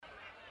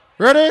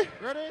Ready?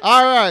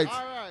 All right.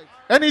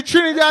 Any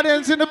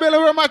Trinidadians in the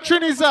building? Where my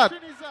Trinis at?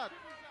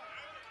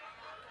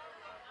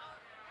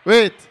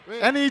 Wait.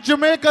 Any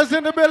Jamaicans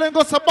in the building?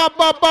 Go bop,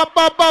 bop, bop,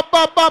 bop, bop,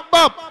 bop, bop,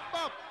 bop.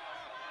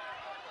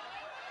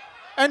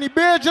 Any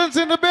Bajans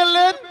in the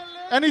building?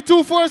 Any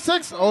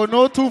 246? Oh,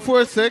 no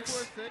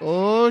 246.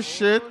 Oh,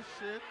 shit.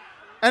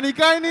 Any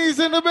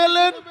Guyanese in the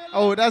building?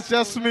 Oh, that's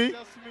just me.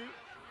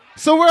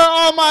 So where are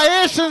all my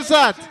Haitians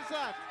at?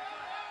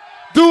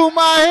 Do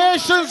my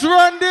Haitians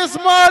run this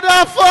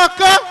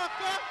motherfucker?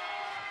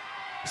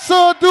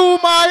 So do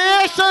my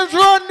Haitians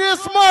run this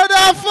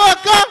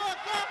motherfucker?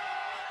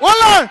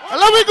 Hold on,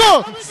 let me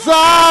go.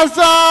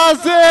 Zaza,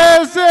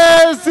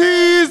 zeze,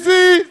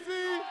 zizi.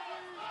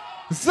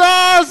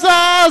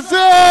 Zaza,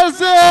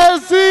 zeze,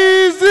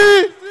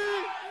 zizi.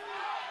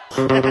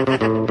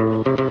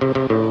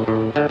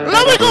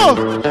 Let me go.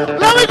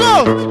 Let me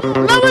go.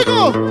 Let me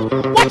go.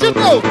 What you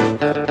do?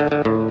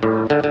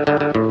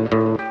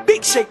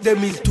 Big shake the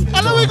meal too.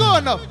 Let me go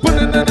now.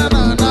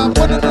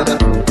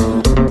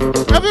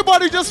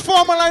 Everybody just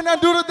form a line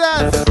and do the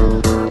dance.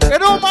 It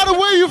don't matter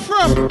where you're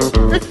from.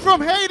 If you're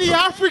from Haiti,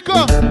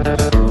 Africa,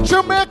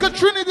 Jamaica,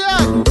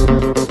 Trinidad.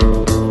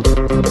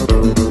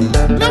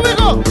 Let me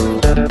go.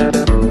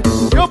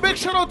 Yo, big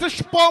shout out to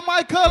Paul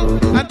Michael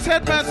and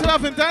Ted Man for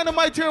having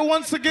Dynamite here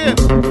once again.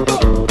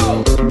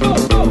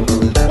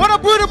 What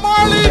up, Brother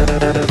Marley?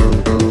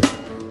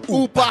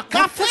 Upa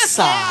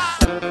Cafesa.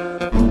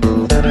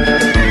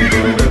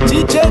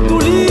 DJ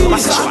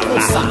Tulis.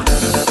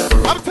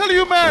 I'm telling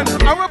you, man,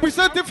 I'm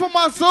representing for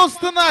my Zeus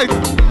tonight.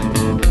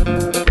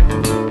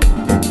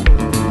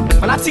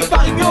 Fanatique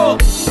Parigno.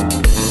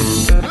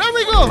 Let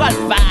me go. Pas de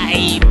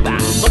vibe.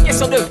 Donc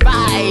question de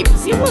vibe.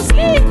 Si vous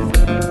sleep.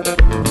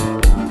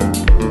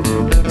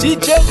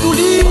 DJ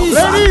Tulis.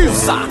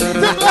 Ladies,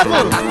 tip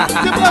level.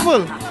 Tip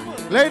level.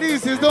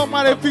 Ladies, it don't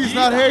matter if he's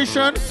not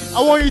Haitian.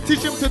 I want you to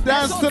teach him to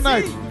dance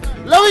tonight.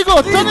 Let me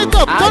go. Turn it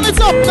up. Turn it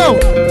up now.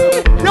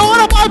 Yo, what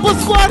up, Hyper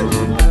Squad?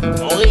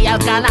 Montréal,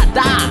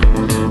 Canada.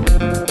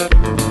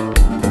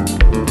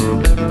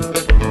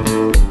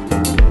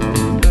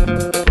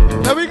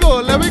 Let me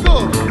go. Let me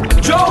go.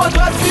 Joe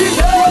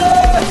Drasile.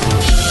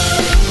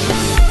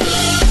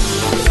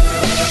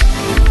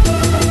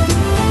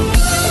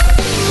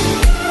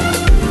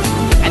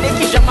 And then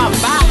qui my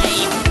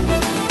vibe.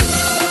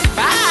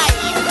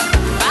 Vibe.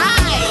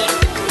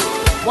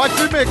 Watch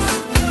you mix.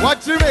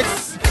 Watch you mix.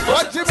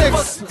 Watch you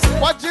mix.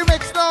 Watch you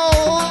mix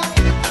now.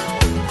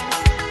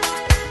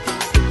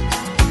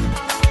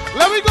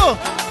 Let me go.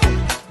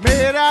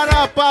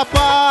 Mera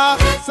papa,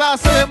 sa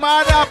se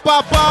mara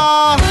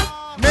papa.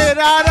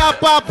 Mera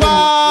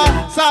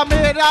papa, sa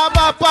mera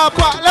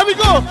papa. Let me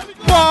go.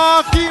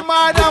 Fucky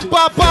madam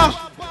papa.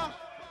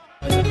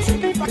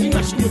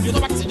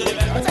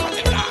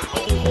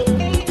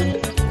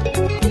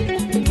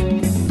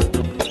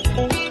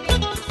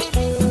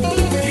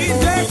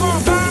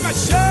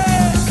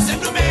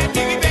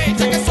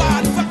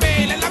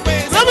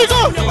 Let me go.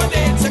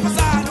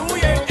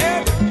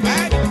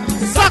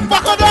 Sac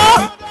Bacada.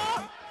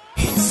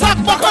 Sac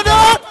Bacada.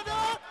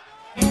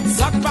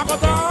 Sac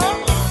Bacada.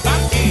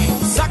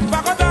 Sac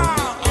Bacada.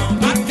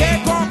 Até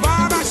qu'on va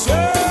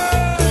marcher.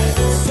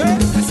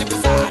 C'est pour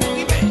ça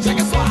qu'il vient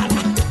chaque soir.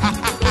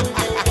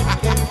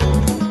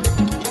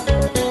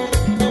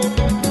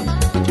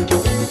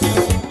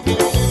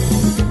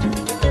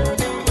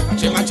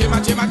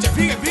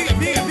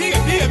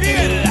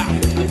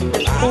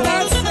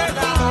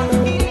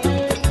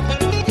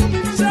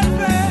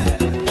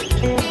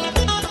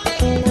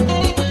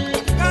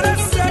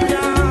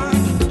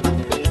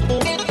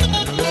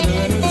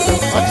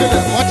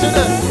 Watch it.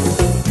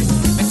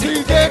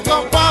 DJ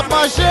comme pas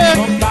manger. On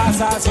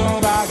passe à son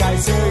bagage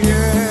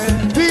sérieux.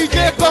 DJ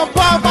comme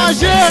pas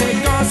manger. C'est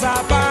quand ça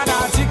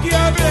fanatique qui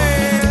vient.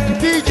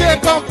 DJ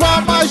comme pas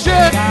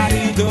manger.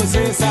 Carido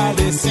c'est ça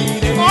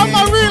décider. All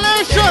my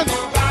relations.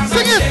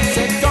 Sing it.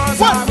 C'est quand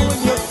ça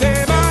mounio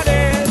t'es malé.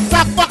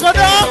 Sac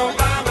Bacada.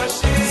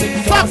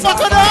 Sac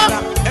Bacada.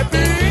 Et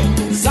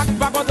puis, sac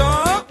Bacada.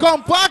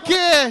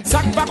 Compaki.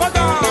 Sac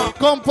Bacada.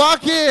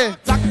 Compaki.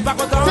 Sac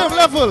Bacada. Same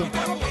level.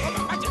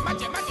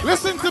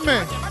 Listen to me.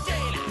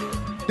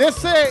 They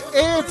say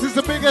AIDS is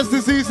the biggest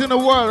disease in the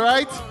world,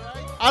 right?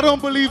 I don't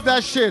believe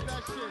that shit.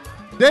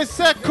 They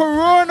say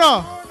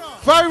corona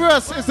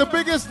virus is the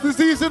biggest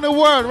disease in the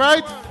world,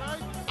 right?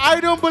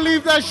 I don't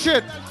believe that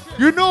shit.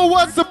 You know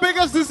what's the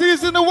biggest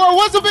disease in the world?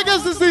 What's the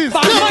biggest disease?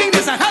 Dynamite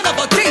is a hell of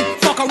a thing.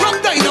 Fuck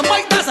around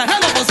dynamite, that's a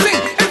hell of a thing.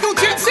 If you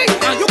can't sing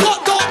and you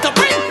got dog to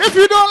bring. If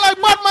you don't like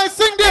Batman,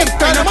 sing this.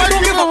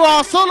 Dynamite give a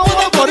raw solo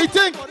nobody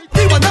think.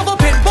 We will never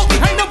pin, but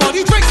behind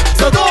nobody tricks.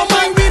 So don't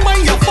mind me,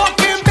 mind your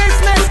fucking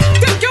business.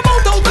 Take your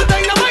mouth out the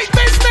dynamite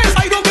business.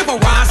 I don't give a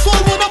ras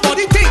what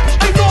nobody think.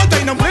 I know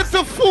dynamite. It's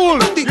a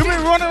fool. You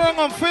been running around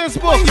on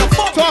Facebook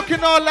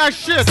talking all that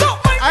shit.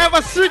 I have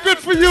a secret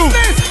for you.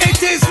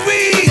 It is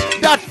we.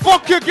 That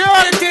fuck your girl.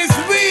 It is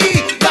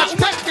we. That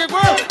take your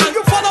girl. And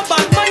you follow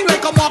bad mind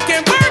like a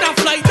mockingbird. I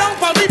fly down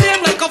for me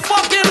name like a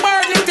fucking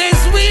bird. It is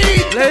we.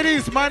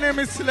 Ladies, my name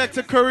is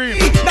Selector Kareem.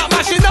 Not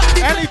mashing up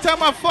the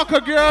anytime I fuck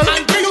a girl,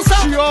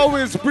 she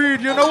always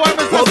breathe. You know what,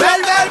 Mr. Oh,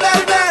 well,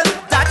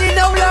 daddy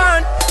now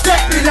learn.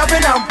 Take me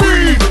loving and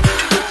breathe.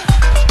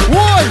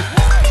 Boy!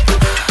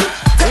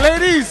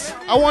 Ladies,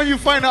 I want you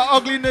to find an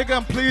ugly nigga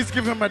and please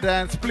give him a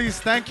dance. Please,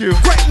 thank you.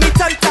 Break me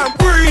tight and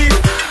breathe.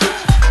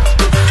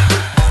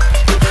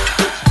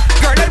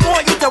 Girl, I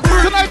want you to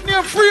breathe. Tonight,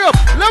 name free up.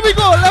 Let me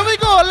go, let me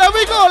go, let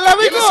me go, let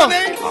me go.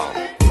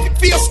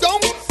 Face down,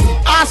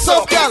 ass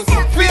up, girl.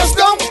 Face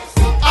down,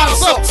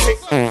 ass up.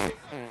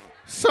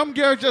 Some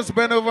girl just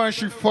bent over and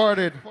she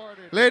farted.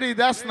 Lady,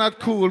 that's not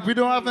cool. We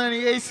don't have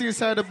any AC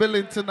inside the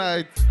building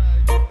tonight.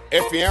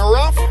 If you ain't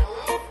rough,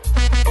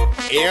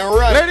 you ain't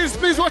right. Ladies,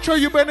 please watch how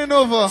you bending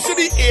over. To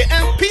the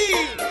AMP.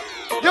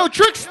 Yo,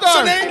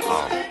 Trickstar.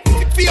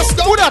 Face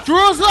down. Who that,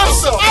 Rosa?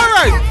 All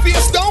right.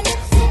 Face down,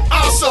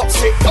 ass up.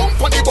 Sit down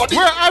on the body.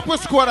 Where Hyper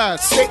Squad at?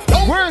 Sit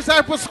down. Where is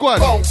Hyper Squad?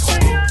 Bounce.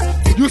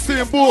 You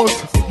seeing balls.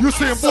 You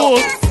seeing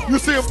balls. You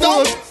seeing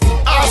balls.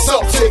 Ass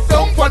up, sit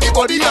down on the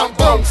body and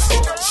bounce.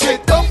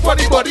 Sit down on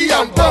the body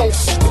and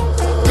bounce.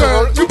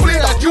 Girl, you play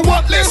that you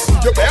want this.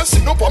 You better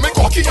sit up on me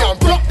cocky and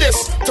rock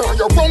this. Turn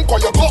your round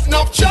cause you got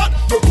enough chat.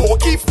 Your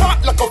cocky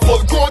fat like a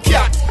full grown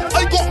cat.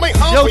 I got my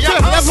hand Yo, for your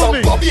Chip, ass level up,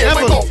 me, Bobby and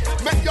my level. go.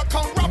 Make your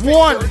come rap it,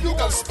 One. girl, you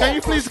can stop. Can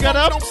you please get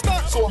up? Don't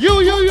start, so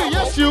You,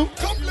 yes you.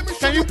 Come, let me show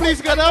Can you please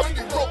how get up?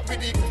 you rock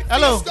with it.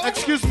 Hello, Face down,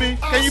 excuse me.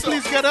 Can you ass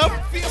please up. get up?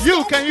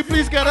 You, can you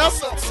please get up?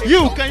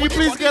 You, can you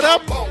please get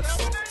up?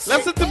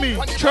 Listen to me.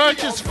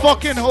 Church is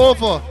fucking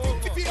over.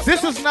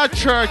 This is not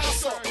church.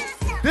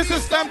 This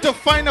is time to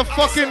find a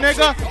fucking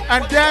nigga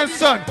and dance,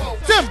 son.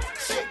 Tim,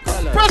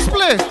 press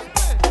play.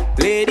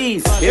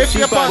 Ladies, If she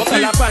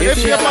fancy, if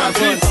she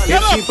fancy,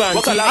 get up.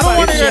 I don't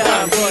want to hear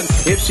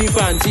that. If she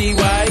fancy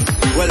white,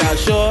 well I'll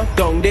show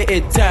down the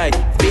head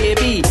tight.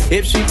 Baby,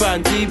 if she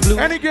fancy blue,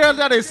 Any girl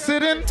that is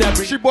sitting,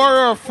 she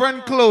borrow her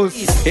friend clothes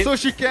so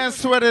she can't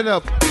sweat it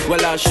up.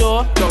 well I'll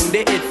show down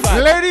the head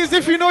fat. Ladies,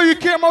 if you know you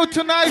came out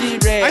tonight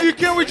and you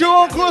came with your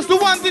own clothes, do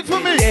one thing for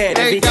me.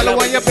 Hey, girl, I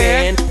want you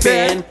bend.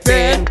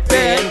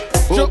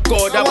 Oh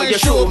God, I want you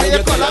show me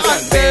your color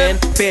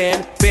and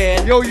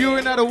bend. Yo, you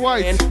in the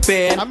white.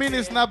 Bend. I mean,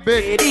 it's not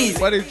big,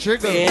 but it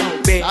jiggles.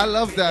 Bend. I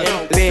love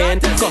that.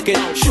 Bend, cock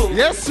it, show.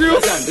 Yes, you.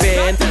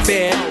 Bend.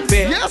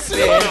 Yes,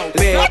 you.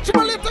 Bend. Got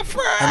my little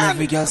friend. And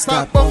every girl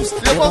start bounce.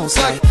 bounce,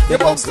 You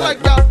bounce like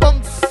that.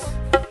 Bounce.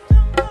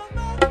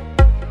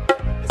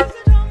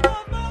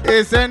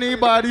 Is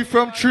anybody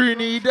from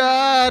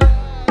Trinidad?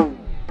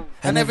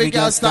 And every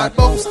girl start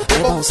bounce,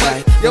 they bounce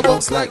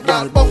like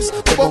that, bounce,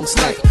 they bounce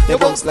like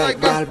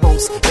that,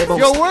 bounce, they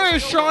bounce. Yo, where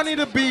is Shawnee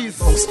the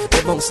Beast? Bounce,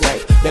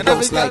 they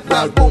bounce like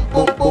ball, boom,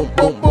 boom, boom,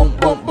 boom, boom,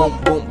 boom, boom,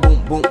 boom,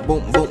 boom, boom,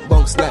 boom, boom,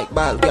 bounce like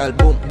ball, girl,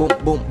 boom, boom,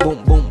 boom,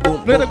 boom, boom,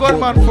 boom. Play the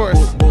gunman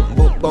first. Boom,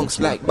 boom, bounce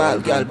like ball,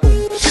 girl,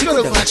 boom. She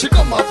got a she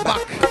come up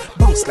back.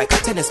 Bounce like a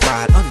tennis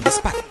ball on the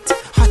spot.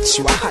 Hot,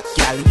 you a hot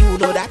girl, you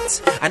know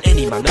that. And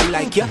any man don't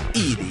like you,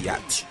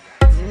 idiot.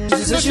 She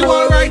said she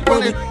want right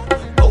on it.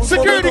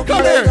 Security,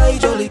 come here. Come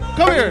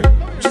here.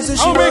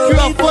 I'll make you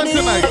have fun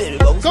tonight.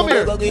 Come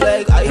here. Don't worry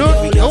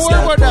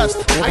about that.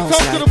 I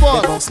come to the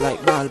boss. Come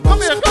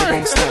here, come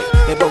here.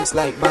 They bounce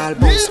like ball,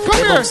 bounce. Come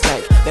here.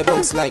 They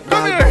bounce like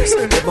ball, Come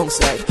bounce.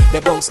 here. They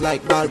bounce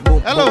like ball,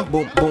 boom, Hello.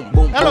 boom, boom,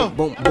 boom, Hello.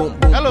 boom, boom,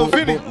 boom. Hello, boom,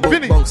 Vinny, boom, boom,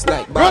 Vinny. bounce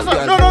like ball,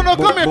 Rosa, girl, no,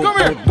 boom, come here, boom, come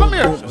here, boom, come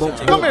here, boom, boom,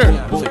 come boom, here.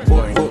 boom, boom,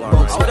 boom,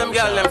 bounce. All them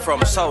girls them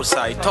from south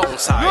side, town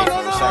side,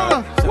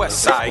 No. west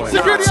side,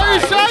 Security, north are you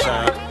side.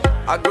 shy?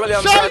 I really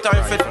am Shy?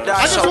 time for that.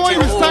 I just want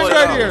you to stand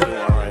right here.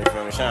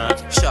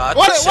 Shot,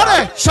 What?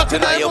 Shot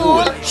in the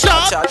hole.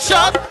 Shot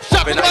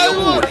in the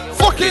hole.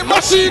 Fucking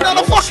machine and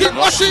a fucking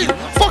machine.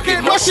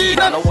 Fucking machine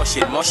and a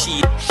washing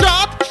machine.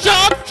 shot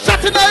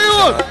in the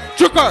hole.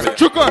 Juke her.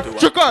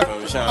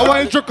 I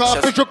want you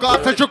to juke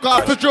off.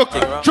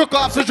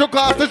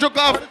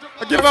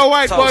 I give her a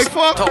white boy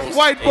fuck.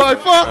 Like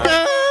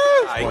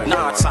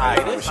north side.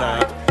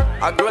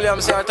 I really am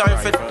time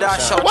for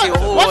that. Shot What? your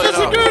hole. What's the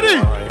security?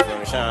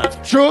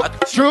 Juke off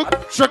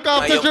the juke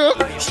off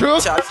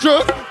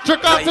the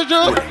juke off the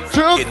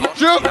Shot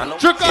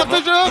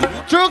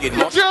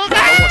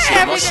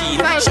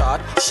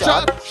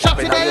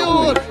in the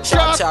hole.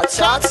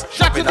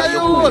 Shot in the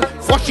hole.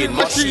 Fucking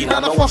machine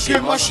and a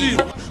fucking machine.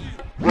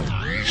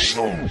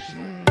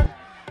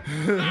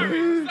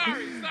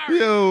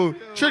 Yo,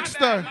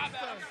 Trickstar.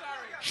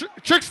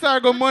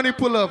 Trickstar got money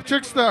pull up.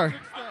 Trickstar.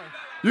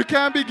 You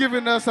can't be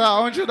giving us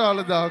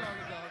 $100, dog.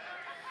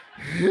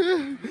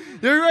 You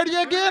ready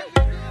again?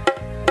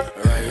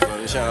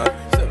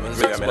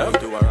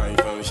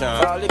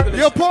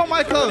 Yo, Paul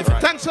Michael,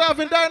 thanks for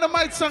having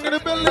Dynamite song in the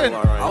building.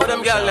 All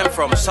them girls them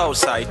from south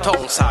side,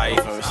 town side,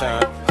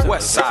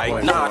 west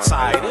side, north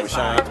side.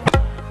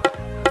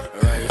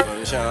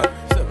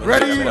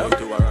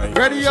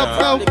 Ready up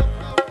now.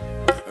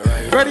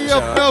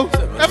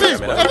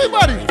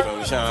 Everybody.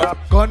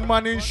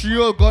 Gunman in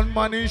shield.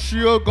 Gunman in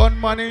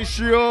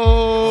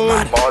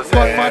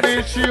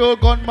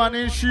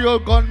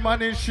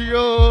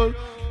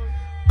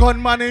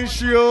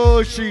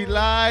shield. She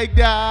like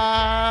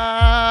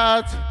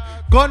that.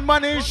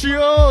 Gunman in she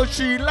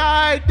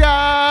like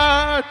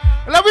that.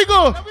 Let me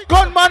go.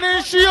 Gunman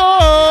in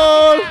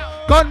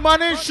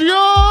Gunman in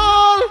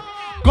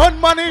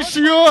Gunman in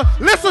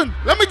Listen,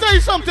 let me tell you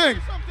something.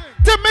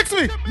 Tim mix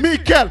me,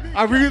 Kel,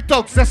 a real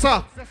talk,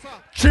 Zessa.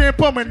 Chain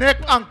on my neck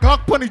and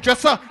Glock on the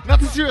dresser.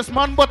 Not a serious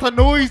man, but I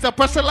know he's a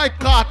person like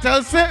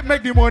Cartel. Say,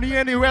 make the money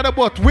anywhere,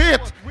 but wait.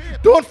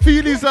 Don't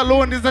feel he's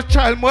alone. There's a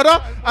child mother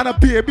and a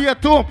baby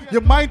at home. You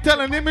mind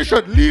telling him you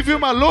should leave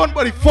him alone,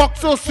 but he fuck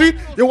so sweet.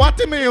 You want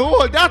him in your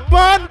hole. That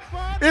man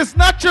is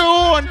not your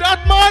own.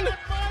 That man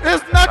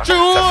is not your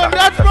own.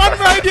 That man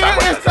right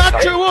there is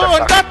not your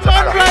own. That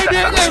man right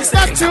there is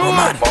not your own.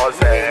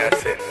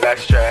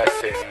 Less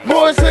stressing.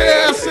 More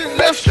stressing,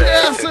 less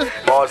stressing.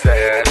 More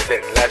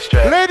stressing, less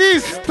stressing.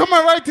 Ladies, to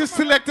my right is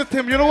selected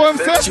him. You know what I'm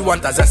saying? She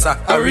want a Zessa,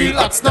 a real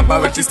hot stepper.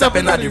 When she step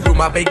in the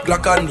room, a big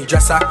Glock on the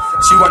dresser.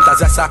 She want a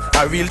Zessa,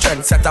 a real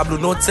trendsetter. Blue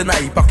notes in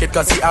her pocket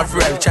cause he have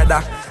real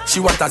cheddar. She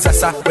want a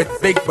Zessa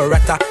with big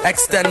Beretta,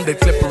 extended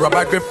clip,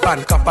 rubber grip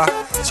and copper.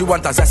 She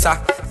want a Zessa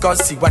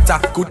cause she wetter,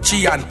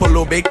 Gucci and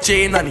polo, big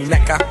chain on the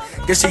necker.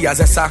 Get she a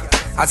Zessa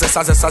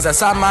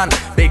man,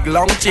 big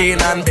long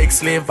chain and big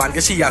slave and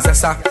get she a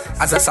Zessa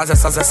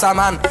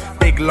man,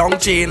 big long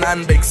chain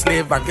and big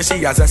slave and get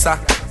she a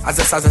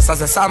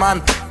Zessa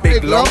man,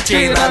 big long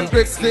chain and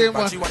big slave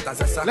and she want a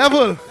Zessa.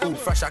 Level.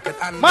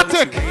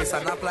 Matic,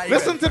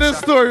 listen to this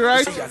story,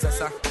 right?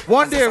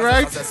 One day,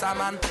 right,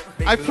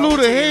 I flew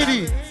to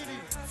Haiti.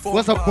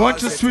 Was a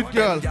bunch of sweet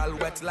girl.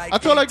 I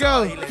told a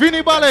girl,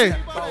 Vinny Ballet.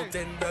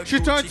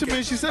 She turned to me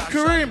and she said,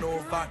 Kareem,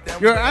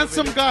 you're a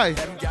handsome guy.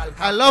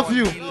 I love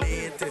you.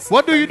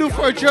 What do you do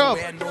for a job?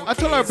 I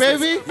told her,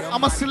 baby,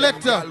 I'm a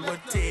selector.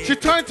 She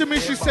turned to me,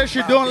 she said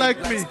she don't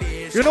like me.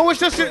 You know what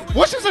she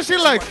said she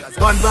like?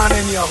 Gun ban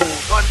in your hole.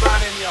 Gun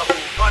ban in your hole.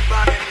 Gun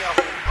ban in your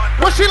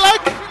hole. What she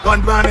like?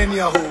 Gun ban in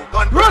your hole.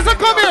 Rosa,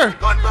 come here.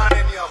 Gun ban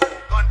in your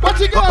hole. What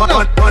you got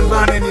now? Gun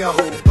ban in your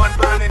hole. Gun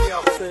ban in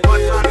your hole.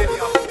 Gun ban in your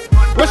hole.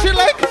 What she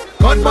like?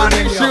 Gunman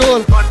in she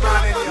hole.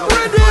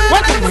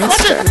 Watch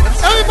it.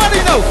 Everybody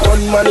know.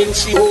 Gunman in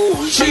she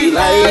hole. She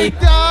like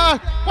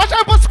that. Watch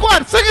out for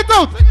squad. Sing it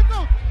out.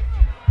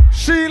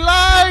 She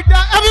like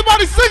that.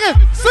 Everybody sing it.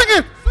 Sing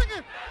it.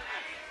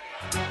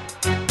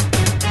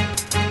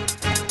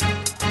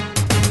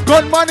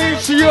 Gunman in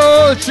she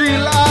hole. She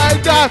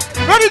like that.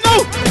 Ready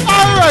now?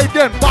 Alright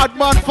then. Bad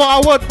man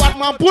forward. Bad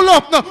man pull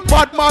up now.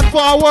 Bad man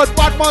forward.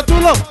 Bad man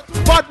pull up.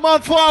 Bad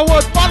man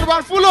forward. Bad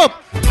man pull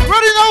up.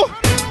 Ready now?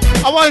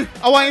 I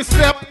want you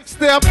step.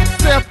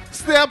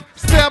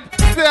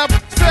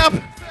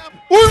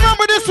 Who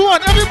remember this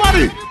one?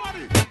 Everybody.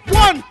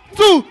 1,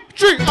 2,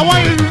 3. I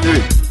want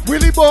you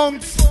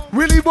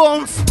Willy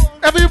Bongs.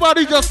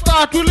 Everybody just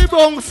start Willy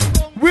Bongs.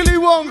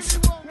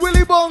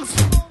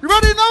 You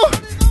ready now?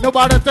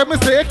 Nobody tell me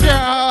say it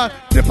can't.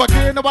 Dip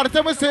again, nobody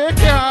tell me say it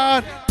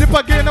can't. Dip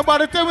again,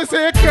 nobody tell me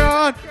say it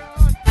can't.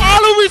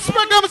 All who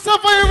respect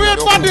themselves for your real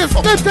bodies,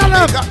 they tell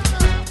them.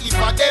 If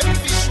I them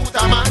fish shoot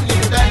a man,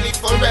 they live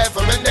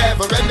forever and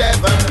ever and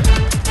ever.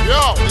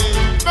 Yo,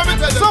 let me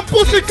tell you. Some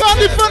pussy can't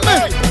defend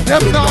me.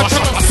 Them not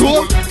shot a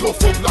soul.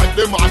 Tough up like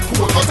them and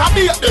cool. But I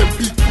beat them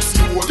big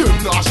pussy hole. Them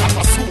not shot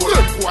a soul.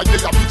 Them boy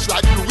they a bitch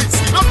like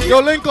Louis.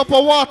 Yo, link up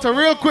a water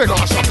real quick.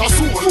 Not shot a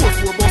soul. 4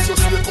 months you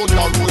slip on the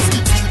road.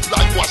 Stick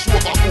like wash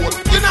over cold.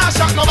 You not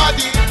shot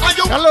nobody.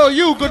 Hello,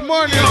 you. Good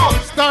morning. Yo.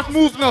 Start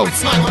move now.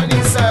 It's my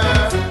money,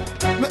 sir.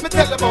 Let me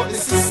tell you about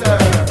this, sir.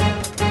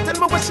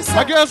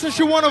 My girl said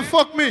she wanna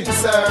fuck me.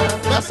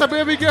 That's a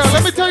baby girl.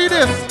 Let me tell you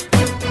this.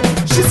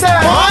 She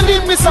said,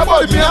 morning, Mr.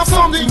 Bobby, me have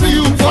something for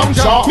you from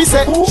Jaw. She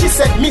said,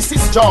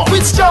 Mrs. Jaw.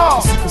 Which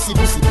Jaw? Pussy,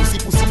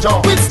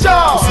 Jaw. Which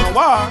Jaw?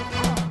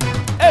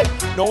 Hey,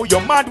 no,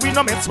 you're mad, we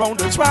no mess round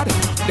the trap.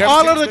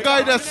 All of the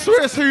guys that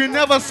swear so you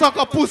never suck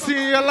a pussy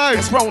in your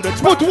life.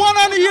 Put one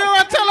on the ear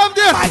and tell them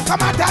this. I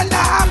come at the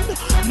lamb.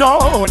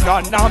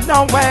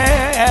 No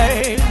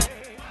way.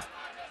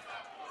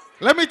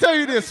 Let me tell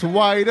you this.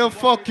 Why the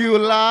fuck you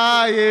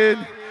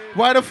lying?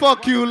 Why the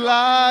fuck you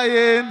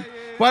lying?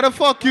 Why the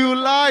fuck you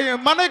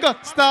lying? My nigga,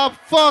 stop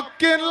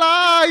fucking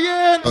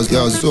lying.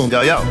 Yo.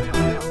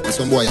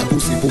 Some boy a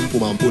pussy pum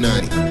pum and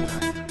punani.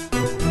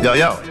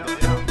 Yo.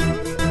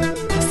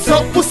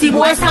 So pussy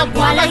boy stop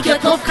boy like you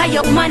tough. Cause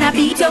your woman a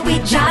beat you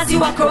with jazz,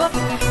 you a crook.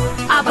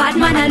 A bad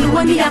man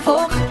alone me a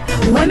fuck.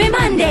 When me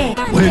man there.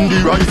 When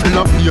the rifle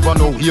a flavor,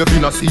 now here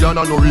in a sea and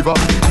a no river.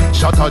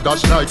 Shatter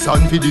dash like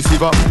sand for the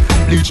silver.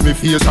 Bleach me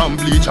face and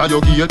bleach at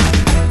your gate.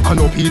 And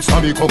no pizza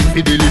me come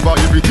fi deliver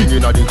everything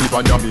in a the clip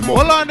and ya me mouth.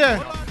 Hold on there.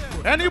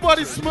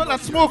 Anybody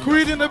smoke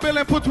weed in the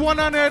building, put one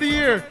on the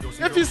ear.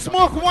 If you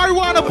smoke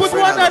marijuana, put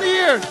one on the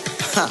ear.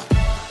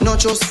 Not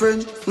just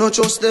friend, not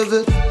just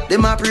devil.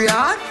 Them a pray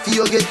hard, for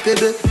you get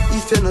pebble.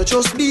 If you not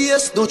just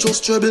BS, not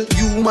just trouble.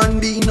 Human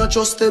being, not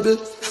just stable.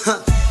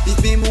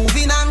 If me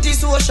moving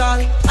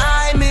anti-social,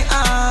 I may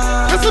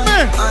ask. Listen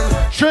man,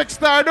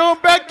 Trickstar,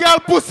 don't beg girl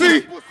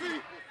pussy.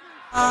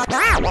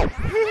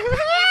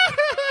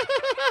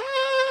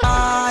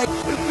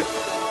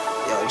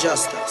 Yo,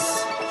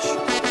 Justice.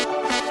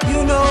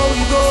 You know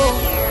you go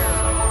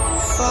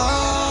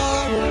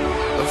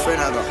far.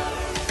 friend I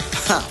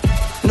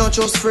go. Not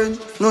just friend,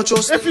 not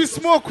just. If you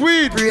smoke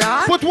weed,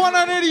 put one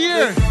on it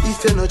here.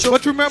 If you're not just.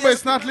 But remember,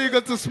 it's not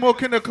legal to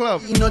smoke in the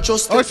club. Not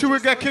just. Or she will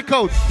get kicked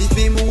out. If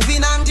me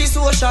moving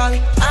anti-social,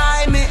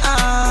 I may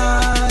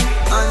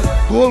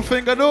I.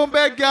 Goldfinger, don't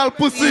beg girl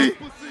pussy.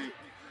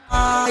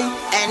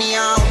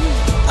 Anyhow,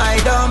 I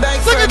don't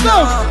beg sing it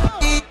now.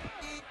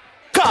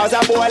 Cause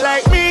a boy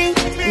like me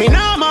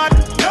not mad.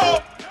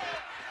 No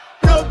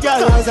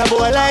girl, cause a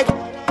boy like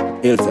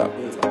Hilltop.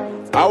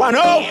 I wanna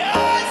know.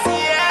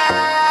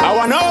 I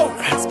wanna know.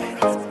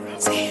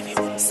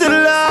 Still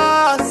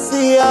lost,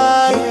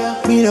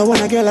 yeah. Me no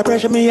wanna girl a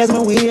pressure me as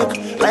my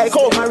wake. Like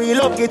how my real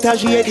love get a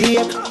shade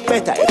ache.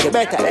 Better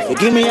if you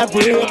give me a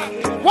break.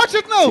 Watch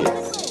it now.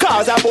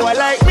 Cause a boy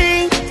like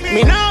me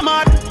not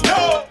mad.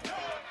 No.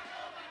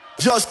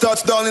 Just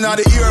touched down in the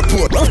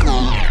airport.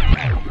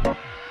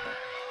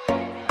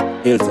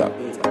 Hilltop.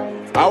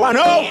 I wanna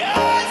know.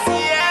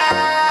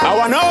 I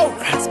wanna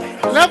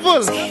know.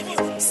 Level.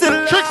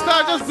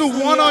 Trickstar just do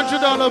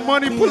 $100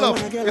 money pull up.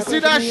 You see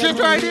that shit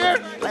right here?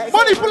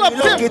 Money pull up,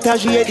 Tim.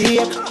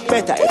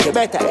 Better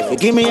if you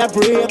give me a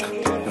break.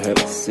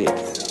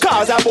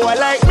 Cause a boy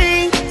like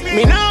me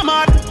not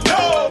mad.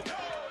 No.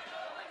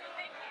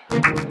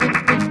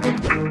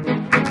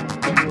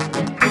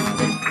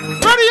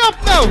 Ready up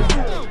now.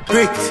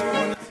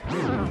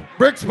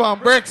 Bricks bomb,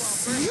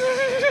 bricks.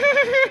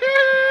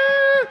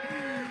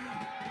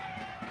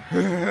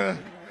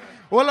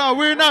 Hold on,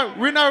 we're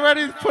not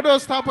ready for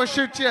those type of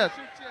shit yet.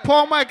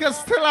 Paul Michael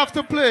still have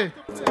to play.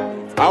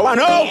 I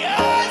wanna know.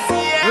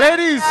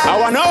 Ladies, I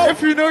wanna know.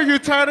 If you know you're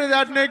tired of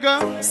that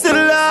nigga, still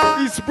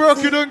he's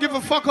broke, you don't give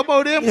a fuck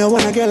about him. You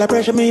wanna girl a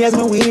pressure me as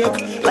my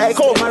wake. Like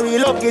how my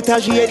real love get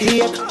a shade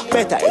ache.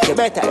 Better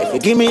if you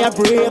give me a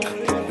break.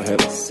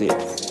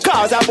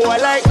 Cause a boy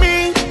like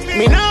me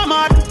not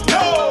mad.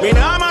 No. Me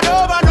not mad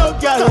over no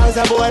girl. Cause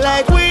a boy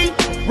like we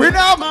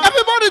not mad.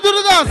 Everybody do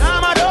the dance.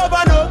 I'm mad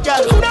over no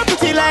girl. Coulda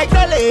pretty like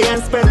Dolly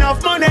and spend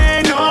enough money,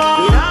 no.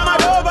 We not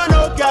mad over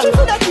no girl.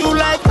 Coulda cute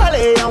like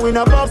Dolly and we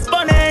not buff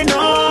bunny, no.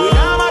 We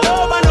not mad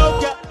over no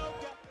girl.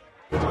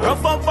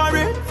 Rough up for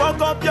it, fuck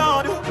up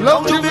yard.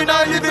 Love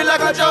juvenile living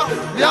like a job.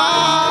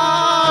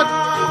 Yard.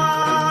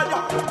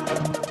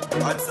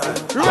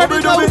 You ready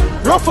now?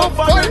 Rough up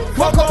for it,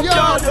 fuck up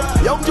yard.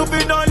 Young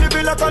juvenile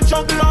living like a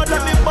junk lord.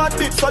 Let me bad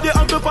bitch so the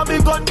uncle for me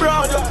gun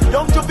broad.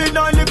 Young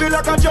juvenile living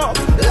like a junk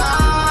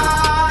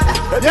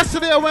lord.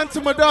 Yesterday I went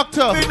to my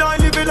doctor. He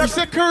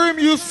said, Kareem,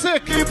 you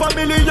sick. I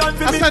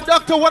said,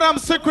 doctor, what I'm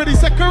sick with? He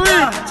said,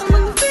 Kareem.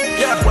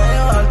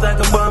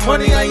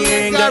 Money I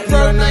ain't got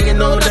run, now you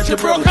know that you're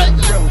broke.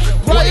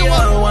 Why you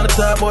wanna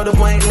talk about the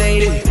white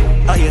lady?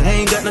 Oh, you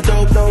ain't got no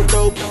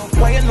dope.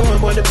 Why you know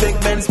about the big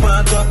Benz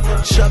spark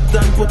up? Shop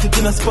done, put it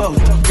in a spot.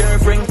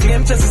 Girlfriend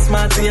claim just as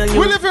smart and you.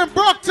 We live in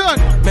Brockton.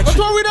 That's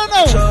what we don't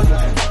know.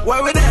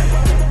 Where we there?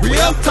 We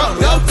uptown.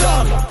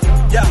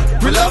 Yeah.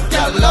 We love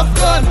gal, love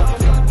gun.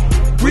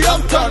 We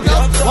uptown.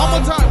 One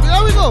more time.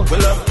 There we go. We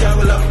love gal,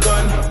 we love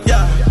gun.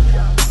 Yeah.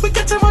 We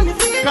got your money.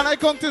 Can I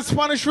come to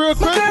Spanish real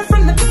quick?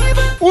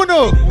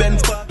 Uno,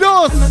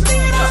 dos,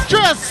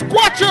 tres,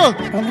 cuatro.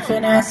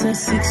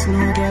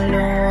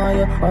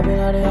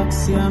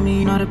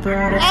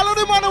 All of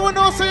the man who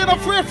know say you're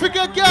afraid to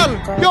get girl.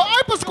 Yo,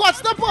 hyper squad,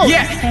 step up.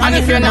 Yeah, and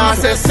if you're not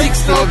say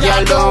 6, no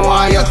girl don't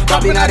want you.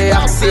 Robbing at the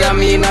Oxy, I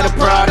mean at the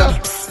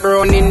Prada.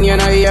 Running, you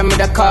know, hear me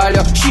the call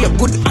you. She a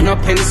good and no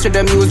pens to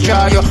them use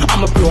jar you.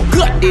 I'm a pro,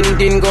 good,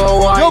 didn't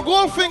go on. Yo,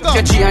 Goldfinger.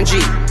 Your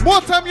G&G. More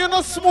time you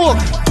not smoke.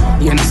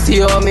 You know, see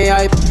how me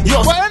hype.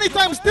 Yo. But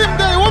anytime Steam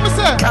Day, what me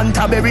say?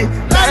 Canterbury,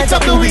 light up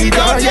the weed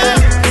out, yeah.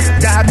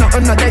 Dad,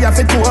 nothing no day, I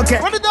fit to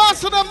okay. What the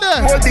dance for them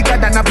there? More bigger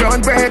than a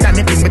brown bread. And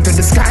it bring me to the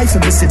sky for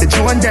me see the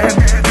Joe and them.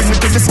 Bring me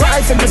to the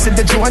sky for me see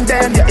the Joe and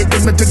them. Yeah, it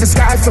bring me to the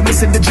sky for me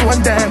see the Joe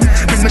and them.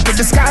 Bring me to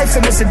the sky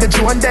for me see the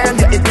Joe and them.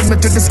 Yeah, it bring me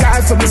to the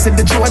sky for me see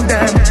the Joe and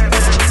them.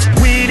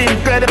 Weed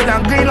incredible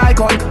and green like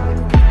oil.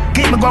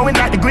 Keep me going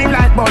like the green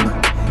light bulb.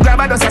 Grab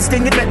a dust and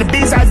sting it, make the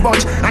bees eyes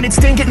bunch. And it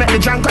stink it, make the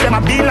drunk call them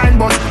a beeline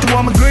buzz. To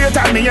all my great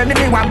and me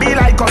enemy want be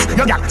like us.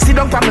 Yo, yeah, sit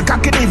down from the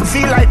cock, it even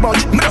feel like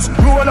bunch. Me just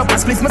roll up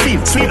and split my feel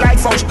sweet like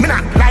fudge. Me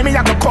not lie, me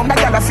I go come, that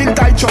girl I feel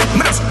tight chunk.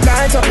 Me just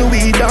light up the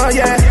weed, oh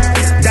yeah.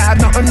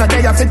 Dad, nothing no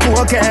day I fit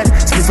cocaine.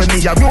 Split for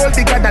me, a roll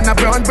bigger than a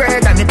brown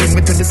bread. And it bring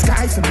me to the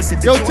sky for me.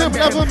 Yo, Tim,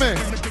 level me.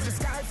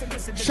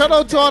 Shout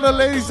out to all the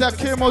ladies that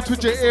came out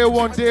with your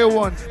A1 day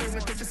one.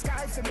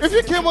 If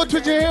you came out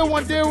with your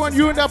A1 day one,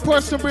 you and that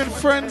person been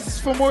friends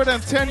for more than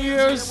 10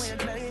 years.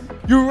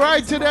 You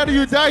ride together,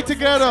 you die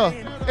together.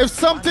 If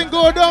something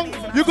go down,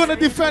 you're gonna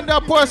defend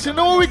that person. You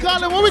know what we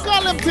call him? What we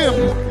call him, Tim?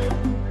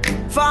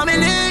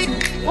 Family.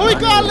 What we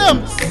call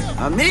him?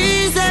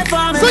 Amazing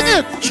family. Sing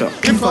it. Sure.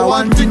 If I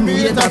want to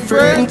me, it's a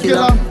friend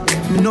killer.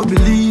 Me no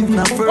believe in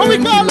a friend killer. What we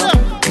call him?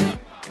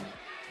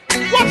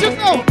 Watch it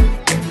now.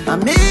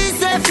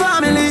 Amazing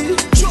family.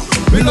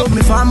 Me love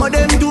me family,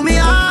 them do me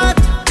heart.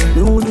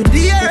 Me hold the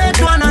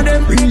dearest one of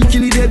them. Real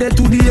kill it dead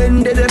to the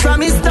end, dead from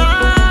me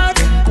start.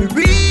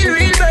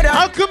 Real better.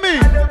 Alchemy.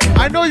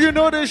 I know you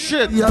know this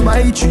shit. You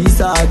buy 3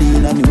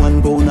 sardines and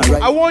 1 pound of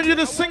rice. I want you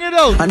to sing it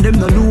out. And them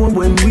no know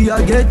when we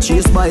are get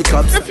chased by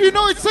cops. If you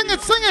know it, sing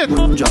it, sing it.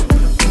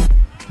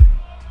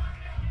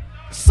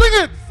 Sing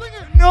it.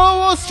 No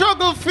one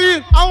struggle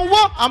feel. And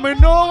what? I mean,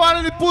 no one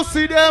of the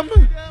pussy them.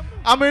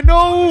 I mean,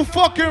 know who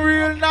fucking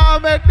real now.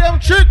 Make them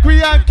trick we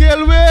and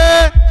kill we.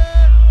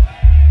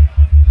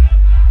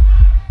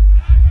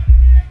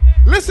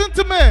 Listen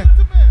to me.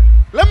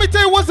 Let me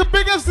tell you what's the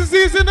biggest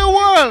disease in the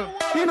world.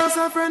 You know,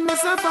 some friend, me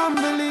some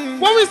family.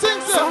 What we sing,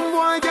 sir? Some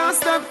boy can't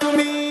step to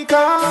me.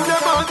 Cause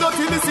them all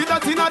dirty, me see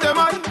that in their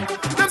mind.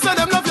 Them say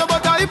them love you,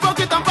 but I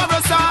hypocrite and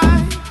parasite.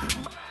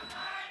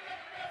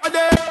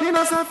 You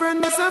know, some friend,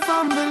 me some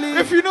family.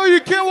 If you know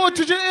you can't walk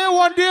to your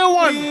A1, day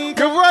one,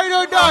 you're right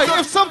or die.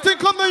 If something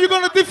comes then you're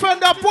gonna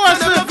defend that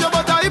person. Them love you,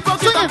 but I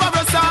hypocrite and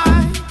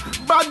parasite.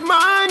 Bad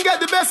man get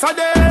the best of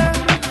them.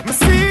 Me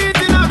see it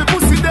in all the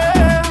pussy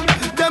them.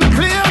 Them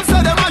claims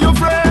say them are your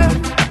friend.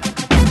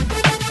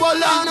 Well,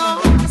 I know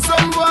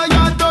some boy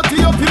are dirty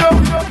up, you know.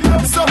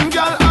 Some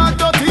girl are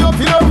dirty up,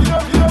 you know.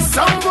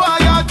 Some boy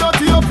are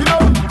dirty up, you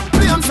know.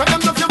 Claims say them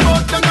love you,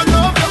 but them don't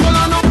love you.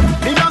 Well, I know.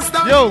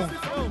 Yo,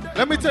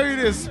 let me tell you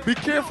this. Be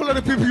careful of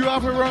the people you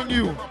have around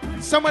you.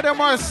 Some of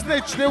them are a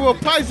snitch. They will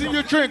poison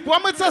your drink.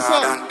 What am I tell you?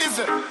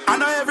 I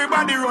know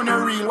everybody run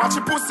a reel. Watch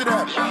your pussy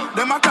there.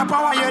 Them a clap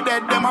while you're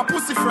dead. Them a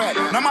pussy fret.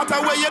 No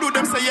matter where you do,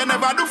 them say you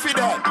never do for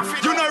that.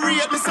 You know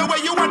rate me, say where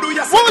you want do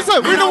yourself. What was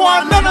it? We don't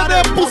want none of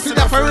them pussy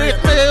that for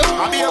rate me.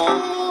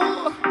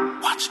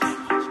 Watch them.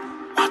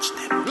 Watch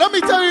them. Let me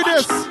tell you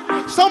this.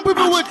 Some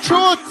people will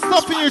throw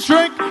stuff in your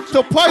drink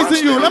to poison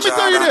you. Let me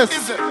tell you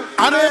this.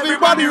 I know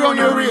everybody run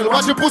your reel.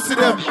 Watch your pussy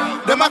them.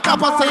 Them a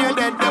clap and say you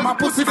dead. Them a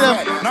pussy them.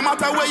 No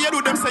matter where you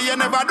do, them say you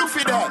never do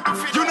for that.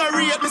 You know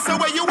rate me, say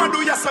where you want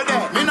do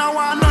yesterday. Me no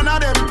want none of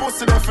them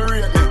pussy there for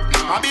rate me.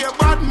 I be a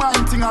bad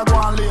mind thing I go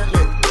on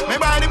lately. Me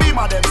by the beam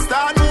of them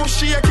start move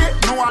shake it.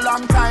 No a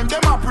long time,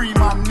 them a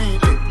pre-man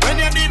need it. When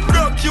you did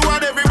broke, you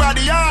and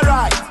everybody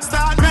alright.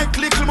 Start make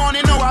little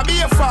money, now I be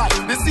a fight.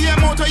 The same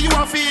motor you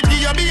a feed, give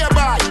you be a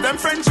buy. Them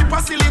friendship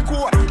a silly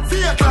code,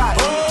 fake life.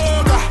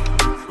 Oh God,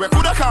 we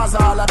coulda cause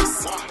all of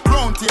this.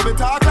 Round table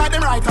talk like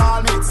them right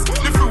all mates.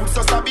 The fruits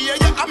just a beer,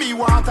 yeah, and me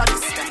water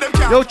this. Them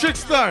can't. Yo,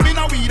 Trickstar. Me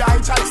no weed I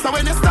chalice, so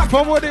when they stack.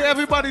 From where they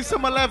everybody say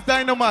my left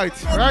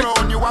Dynamite, right?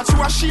 Brown, you watch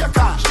you a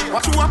shaker.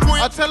 Watch you a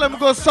point. I tell them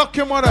go suck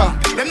your mother.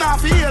 Them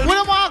not feel. What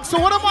am I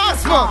asking? What am I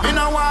asking? Me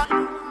no want.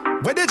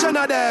 Where the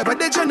Jenna there, where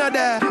the Jenna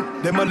there?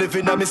 Them a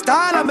living on me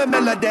style and me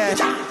melody.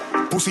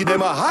 Pussy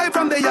them a high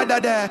from the yada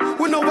there.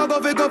 We know what go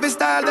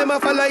style, them a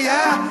follow,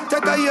 yeah.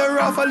 Take a year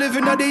off, a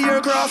living at the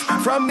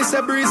aircraft. From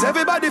Mr. Breeze,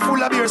 everybody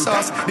full of beer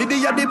sauce. The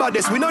the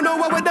baddest, we don't know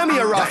what with them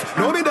here off.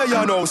 No me there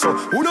you know, so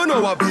who don't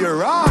know what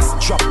beer ass.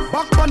 Drop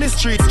back on the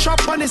street,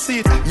 chop on the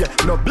seat. Yeah,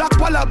 no black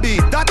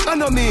wallaby, that I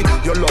know me.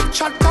 You love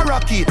chat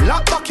parakeet,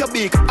 lock back your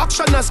beak.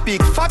 Action and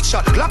speak, fat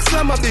shot, Glock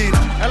slam a beat.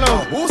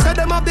 Hello. Who said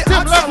them have the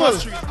Tim Level?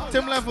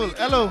 Tim Level,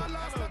 hello.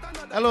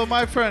 Hello,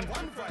 my friend.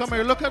 Come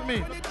here, look at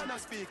me.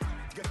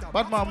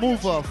 Batman,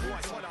 move off.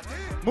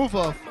 Move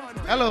off.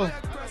 Hello.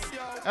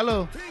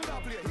 Hello.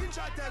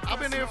 I've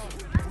been here.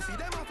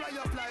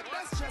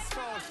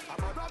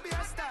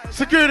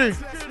 Security.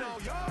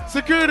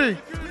 Security.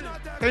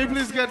 Can you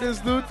please get this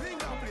dude?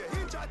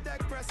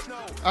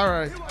 All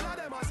right.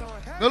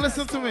 Now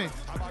listen to me.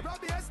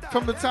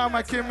 From the time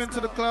I came into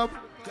the club,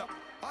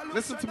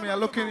 listen to me. I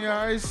look in your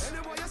eyes.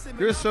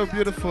 You're so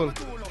beautiful.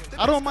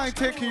 I don't mind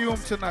taking you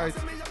home tonight.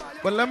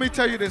 But let me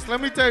tell you this.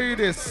 Let me tell you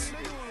this.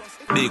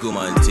 Big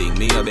woman thing,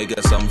 me I beg you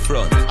some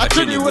front. I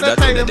treat you with a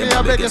title, me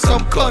I beg you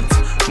some cunt.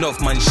 Enough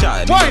man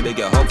shy, me I beg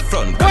you up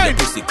front. Got the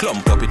pussy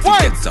clump up, it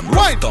get some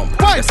rough thump.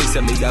 Your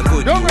sister me a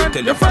good, you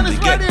tell your family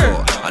get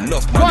go.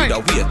 Enough man with a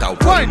wait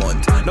out 1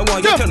 month. No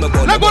one you tell me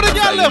about the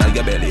butterfly in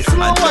your belly. And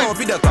now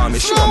be the time me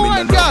show me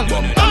the love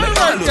bump.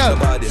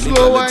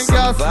 Slow wine,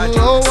 girl,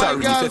 slow wine,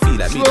 girl.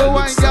 Slow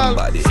wine, girl,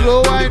 slow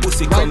wine.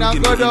 Why not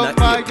go down,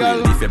 my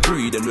girl?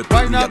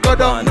 Why not go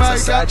down, my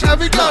girl?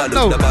 Every girl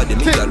know.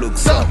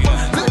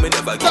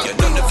 Who's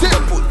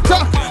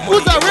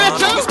that,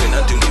 Rachel?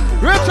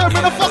 Rachel,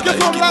 me the fuck you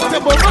from Latin,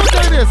 but don't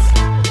say this.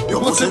 Your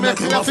pussy make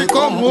me have to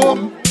come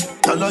home.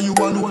 Tell her you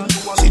alone.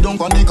 Sit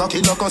down on the cocky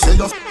like I say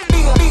you.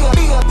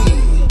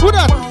 Who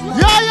that?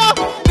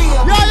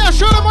 Yeah,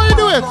 show them how you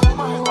do it.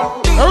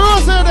 A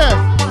rose here there.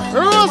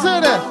 A rose here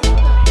there.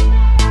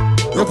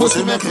 Your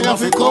pussy make me have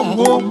to come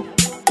home.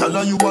 Tell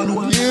her you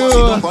alone. Sit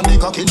down on the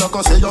cocky like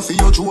I say you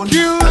feel your drone.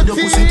 Tell your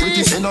pussy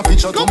pretty, send a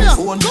picture to me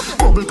phone.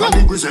 Bubble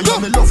candy grizzly,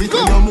 me love it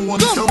when you moan.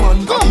 If your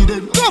man cocky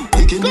dead,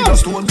 picking with a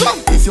stone.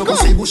 If your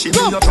pussy bushy,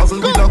 me a travel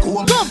with a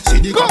comb.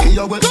 See the cocky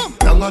you wet,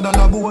 longer than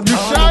a bone. You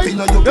shy?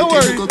 Don't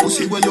worry.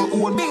 Pussy where you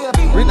own.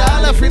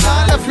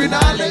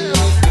 Finale.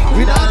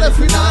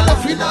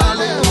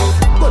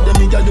 But them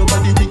nigga your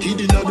body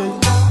wicked in a bed.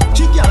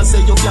 She can't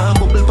say you can't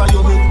bubble by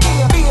your head.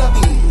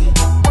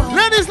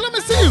 Ladies, let me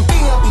see you.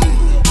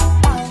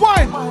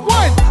 Wine. Can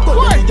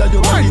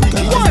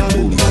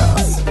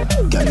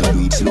you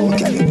do it slow?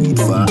 Can you do it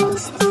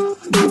fast?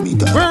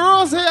 Where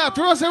Rose here? at?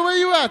 Rose, where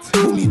you at?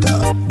 Boom it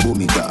off,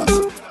 boom it off.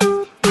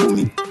 Boom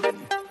it.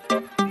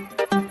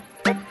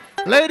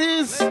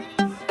 Ladies,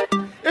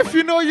 if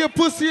you know your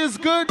pussy is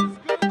good,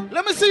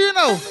 let me see you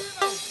now.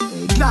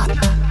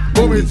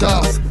 Boom it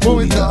off,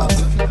 boom it off.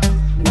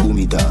 Boom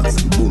it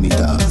off, boom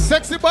it off.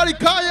 Sexy body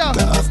Kaya.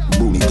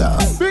 Boom it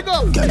off. Big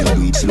up. Can you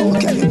do it slow?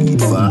 Can you do it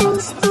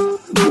fast?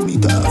 Boom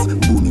it off,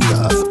 boom it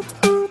off.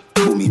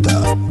 Boom it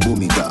off,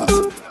 boom it off.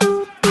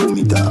 Boom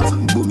it off,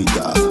 boom it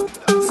off.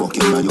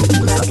 Fucking on your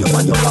waist, stop your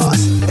on your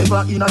ass.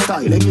 Ever in a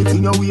style,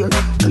 anything you wear.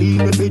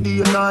 Clean every day,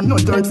 nah, no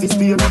dirt for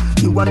spear.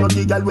 You want no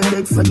the girl with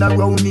leg friend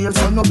around here.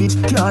 So no bitch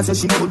can't say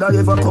she coulda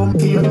ever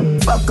compare.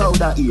 Back out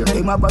that ear,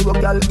 them a borrow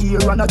girl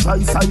ear. And a try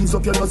size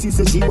up your pussy,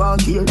 say she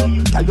want care.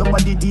 Tell your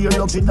body dear,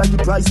 luxury than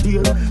the price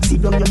dear. See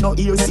them you no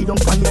ear, see them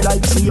panic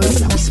like cheers.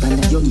 Whisper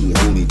in your ear,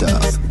 boom it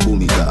off,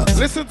 boom it off.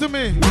 Listen to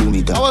me. Boom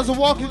it off. I was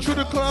walking through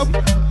the club.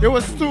 There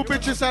was two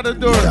bitches at the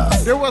door.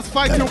 There was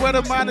fighting where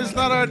the man is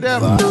not or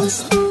them.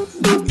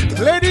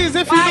 Ladies,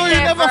 if you know you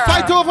never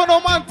fight over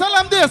no man, tell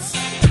them this.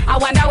 I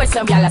wonder where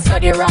some y'all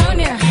study around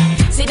here.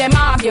 See them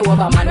argue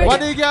over man. What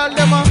the girl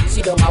them?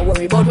 She don't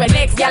worry about when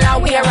next y'all are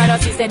wear.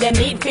 And she said they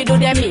need to do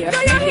them here. Do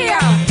you hear?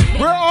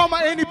 Where all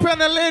my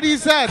independent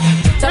ladies at?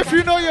 If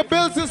you know your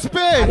bills is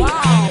paid,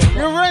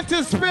 your rent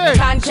is paid,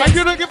 and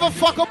you don't give a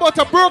fuck about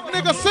a broke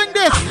nigga, sing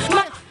this.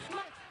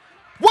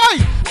 Why?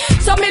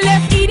 So me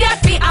left idiot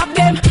fi have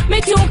them.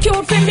 Me too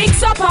cute fi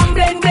mix up and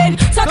blend.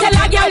 So tell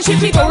a girl she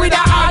fi go with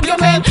a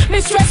argument. Me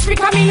stress free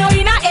cause me know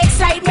in a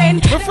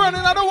excitement. My friend,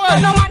 in other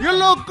words, you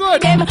look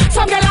good.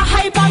 Some girl a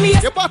hype on me.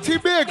 Your body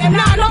big.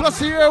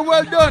 Plus your hair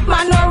well done.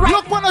 Man, no right.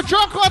 Look when a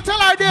drunk or tell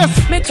her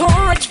this. Me too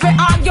rich fi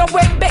argue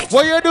with bitch.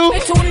 What you do?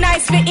 Me too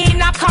nice fi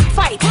in a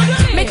cockfight.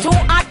 Me too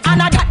hot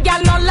and a that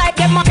girl not like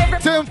them.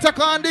 Tim, take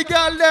on the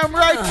girl them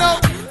right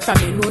now. From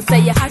me know say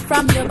you hot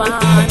from your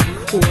band.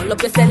 Hold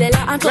up your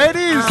cellular and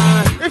ladies,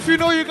 if you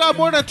know you got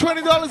more than $20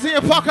 in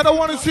your pocket, I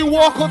want to see you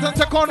walk out and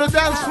take on the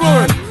dance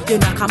floor. You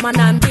know come on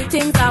and do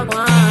things I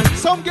want.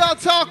 Some girl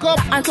talk up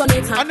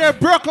and they're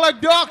broke like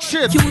dog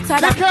shit. They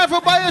can't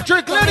even buy a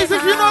drink. Ladies,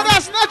 if you know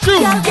that's not you.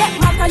 Girl get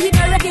mad cause you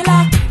the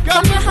regular.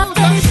 Come you have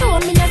to show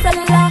me your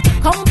cellular.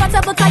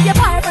 Compatible cause you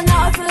buy from the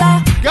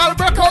hustler. Girl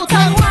break out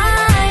and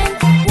wine.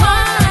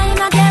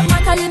 I get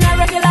mad cause you the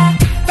regular.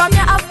 Come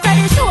you have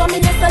to show me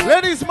your cellular.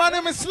 Ladies, my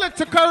name is Slick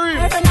to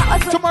Kareem.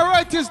 To my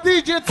right is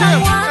DJ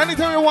Tim.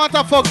 Anytime you want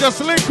to fuck,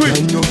 just link with.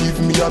 When you give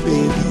me a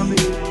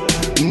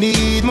baby,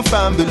 need my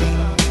family.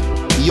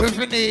 You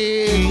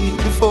need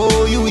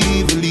before you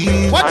even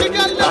leave. What you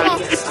got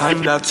now?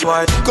 And that's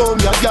why come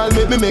here, girl,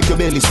 make me make your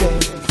belly say.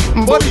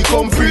 Body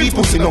come free,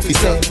 pussy no fi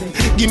say.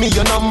 Give me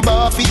your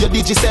number for your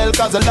digicel,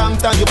 cause a long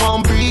time you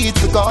won't breathe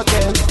the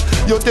cartel.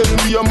 You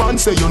tell me your man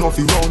say you no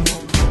fi run.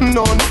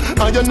 None,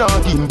 and you're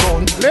not in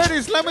bone.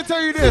 Ladies, let me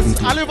tell you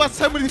this. I live at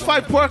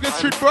 75 Parker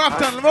Street,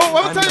 Brockton.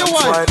 Let me tell you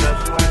why.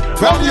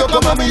 From you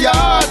come on me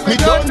yard, me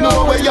don't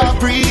know where you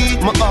breathe.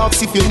 My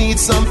ops, if you need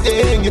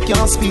something, you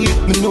can't speak.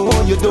 Me know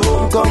you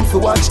don't come for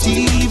watch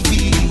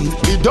TV.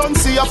 You don't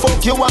see a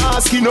fuck you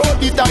ask, you know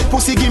the type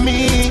pussy give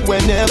me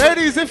whenever.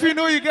 Ladies, if you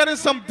know you're getting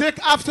some dick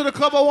after the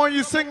club, I want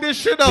you to sing this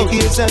shit out.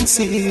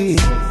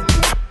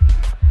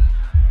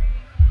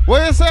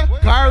 What you say?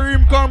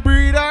 Kareem come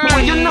breathe her.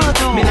 Well, you know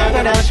too. Me not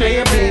gonna show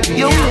you, baby.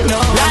 You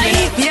know.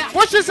 Right? Yeah.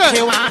 What she say?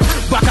 She want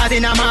back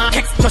in a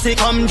market, so she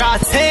come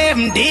just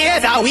 7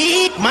 days a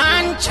week,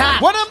 man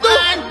chop. What them do?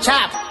 Man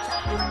chop.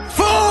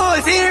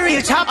 Full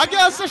serial chop. I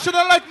guess I should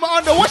have liked my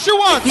under. What she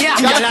want? Yeah,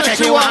 girl, I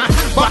she want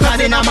back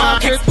in a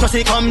market, so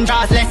she come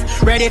just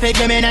less. Ready for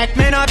give me neck.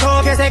 Me not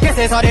talk, you say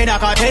kisses, so they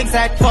knock a thing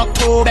set. Fuck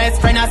 2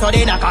 best friends, so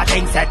they knock a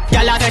thing set.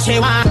 Girl, I she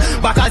want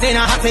back in a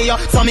hot for you,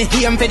 so me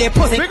aim for the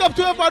pussy. Big up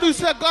to everybody who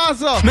said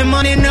Gaza. Me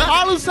money no.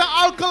 All who said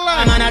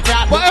alkaline.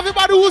 But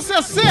everybody who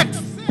said sex.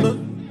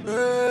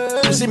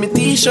 You see me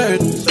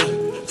t-shirt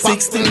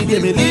 16,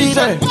 give me leave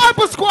her.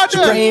 Piper Squad. She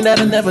praying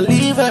that I never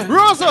leave her.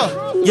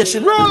 Rosa. Yeah, she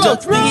roll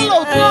out,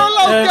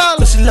 girl.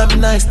 So she love a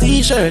nice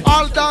t-shirt.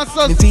 All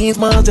dancers. Me teens,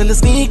 Margiela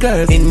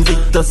sneakers.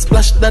 Invictus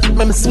splash that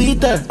make me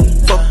sweeter.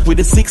 Fuck with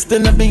the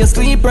 16, I be a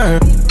sleeper.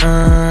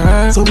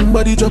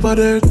 Somebody drop a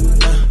dirt.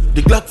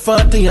 The Glock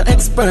 40, an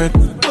expert.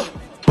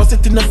 Bust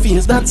it in the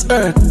face, that's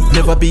earth.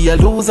 Never be a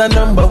loser,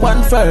 number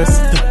 1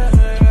 first.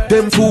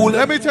 Them fool.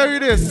 Let me tell you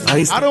this.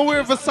 I don't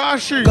wear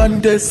Versace.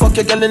 Gun this. Fuck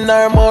your girl in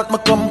her mouth, my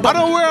come back. I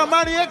don't wear a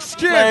Money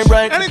Exchange.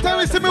 Right. Anytime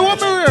you see me, what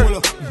me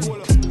wear?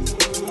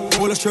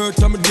 Pull a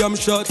shirt, I'm a damn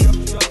shot.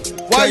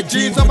 White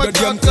jeans, I'm a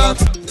damn cut.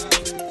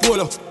 Pull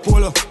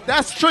up.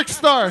 That's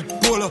Trickstar.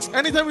 Pull up.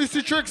 Anytime you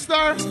see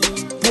Trickstar,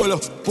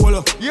 pull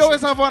up. You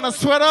always have on a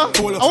sweater.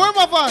 I wear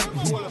my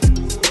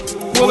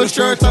van. Pull a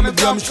shirt, I'm a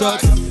damn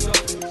shot.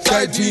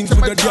 White jeans,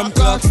 I'm a damn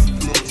cut.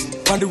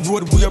 On the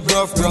road, we are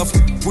rough.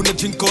 When I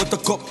drink out the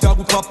cup, that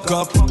we pop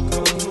cup.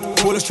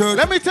 Pull a shirt.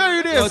 Let me tell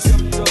you this.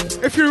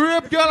 If you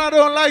rape girl, I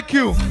don't like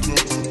you.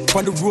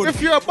 On the road. If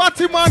you're a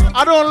batty man,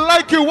 I don't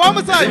like you. One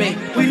more time.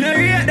 We no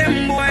rate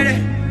them boy.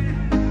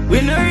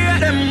 We no rate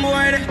them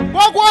boy.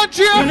 What one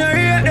cheer? We no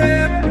rate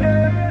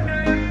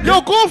them. Yo,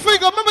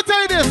 Goldfinger, let me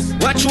tell you this.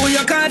 Watch who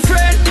you can't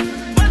friend.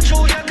 Watch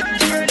who you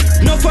can't friend.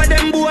 No for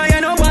them boy,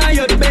 you know why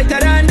you're better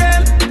than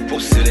them.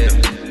 Pussy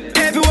them.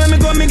 Everywhere me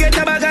go, me get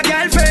a bag of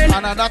girlfriend.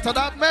 And after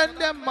that, man,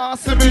 them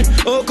massive me.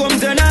 Oh, come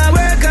to now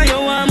work and you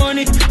want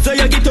money. So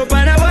you get up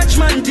and a watch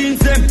man things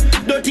them.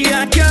 Dirty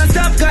I can't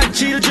stop got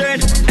children.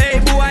 Hey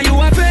boy, you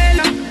a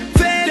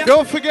failure.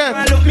 Don't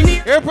forget,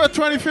 April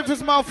 25th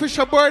is my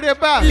official birthday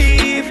back.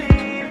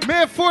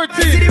 May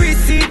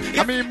 14th,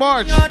 I mean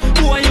March.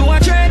 Boy, you a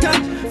traitor.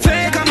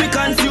 Fake and me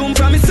consume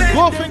from me say.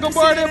 Goldfinger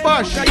birthday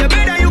bash.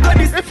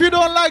 If you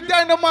don't like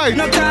Dynamite,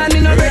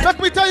 let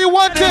me tell you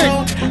one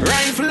thing.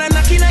 Rifle and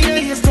knocking on your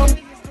ears come.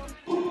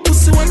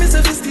 Pussy when me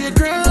say fi stay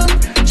gram.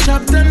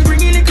 Shop done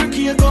bringing the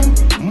cookie come.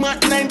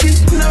 Mat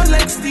 90 now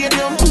like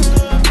stadium.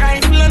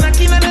 Rifle and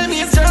knocking on your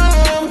ears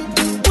come.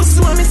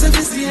 Pussy when me say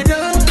fi stay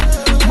down.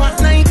 Mat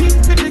 90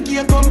 the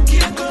cookie come.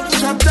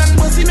 Shop done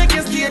pussy make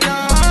you stay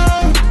down.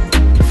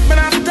 But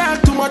I have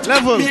talk too much.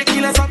 Level.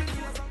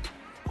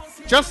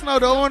 Just now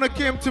the owner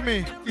came to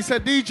me. He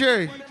said,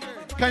 DJ,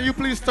 can you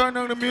please turn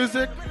on the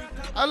music?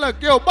 I like,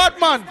 yo,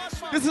 Batman,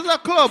 this is a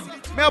club.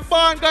 Me a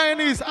born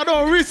Guyanese. I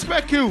don't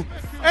respect you.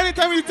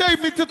 Anytime you tell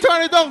me to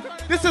turn it down,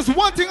 this is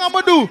one thing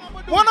I'ma do.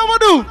 What I'ma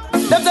do?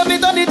 Them say we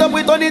turn it up,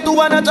 we turn it to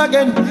one notch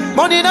again.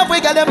 Money enough, we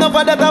get them no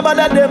for that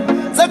bother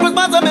them. Say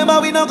Christmas,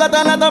 remember we no got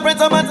a lot of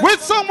friends. Which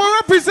song we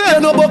represent? They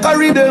no book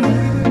carry them.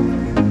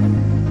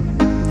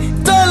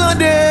 Tell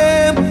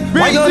them.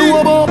 Why you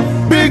know about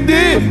Big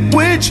D?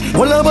 Which?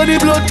 All about the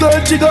blood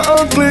clot, jigger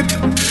and click.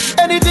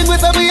 Anything we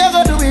say we are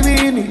gonna do, we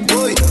mean it.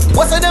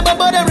 What's the name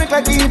about them, Rick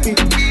like Keepy?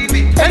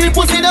 Any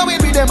pussy that we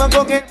be them and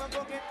cook it.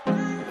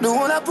 No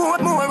one I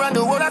put more and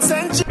the one I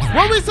sent you.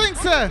 What we sing,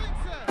 sir?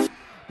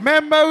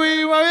 Remember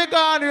we when we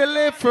gone, we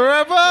live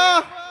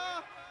forever.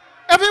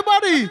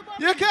 Everybody,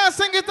 you can't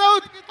sing it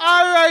out?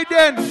 Alright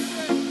then.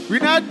 We're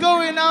not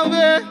going out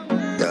there.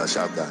 Yeah,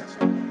 sharp that.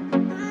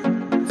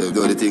 Let's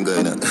go the thing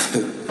going on.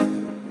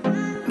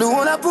 The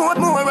one I put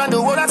more and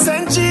the one I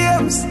sent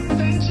James.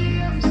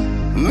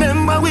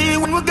 Remember we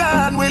when we're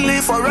gone, we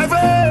live forever.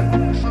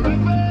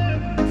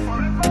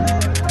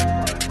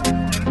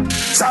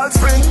 Salt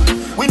Spring,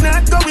 we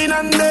not going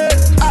under.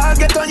 I'll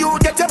get on you,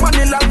 get your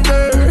money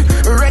longer.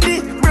 Ready,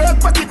 break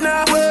pocket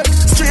now work.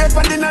 Straight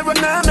from the narrow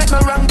now, make no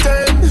wrong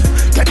turn.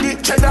 Get the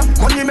cheddar,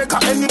 money maker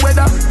any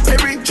weather.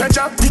 Perry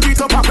treasure, dig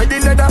it up with the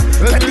leather.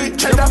 Get the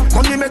cheddar,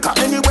 money maker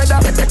any weather.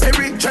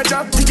 Perry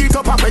treasure, dig it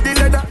up with the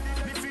leather.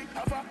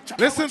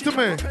 Listen to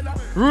me,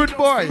 rude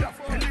boy.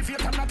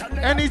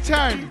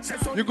 Anytime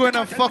you're going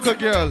to fuck a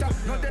girl,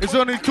 it's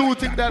only two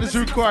things that is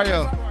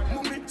required.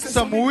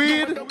 Some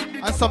weed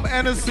and some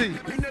energy.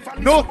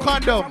 No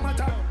condom.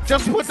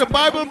 Just put the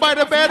Bible by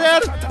the bed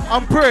head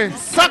and pray.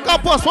 Suck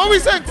up us. What we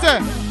saying, sir?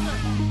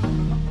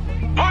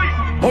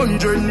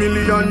 $100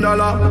 million,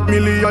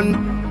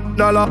 million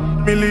dollar,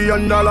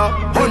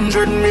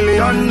 $100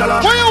 million.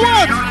 What you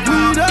want?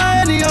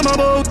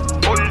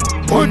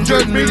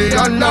 $100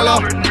 million.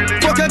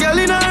 Fuck a girl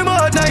in her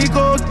mouth, now you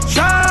go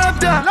sharp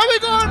that. Let me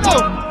go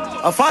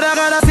now. A father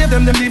gotta save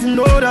them even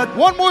know that.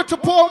 One more to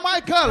Paul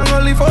Michael.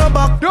 Only for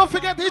back. Don't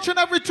forget each and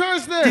every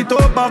Thursday. The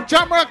top back.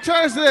 Jamrock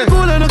Thursday.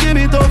 Cool and give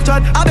me tough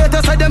chat. I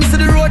better side them to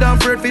the road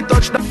and afraid we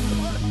touch that.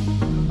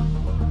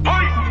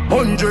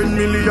 $100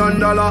 million,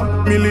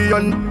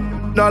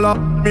 million dollar,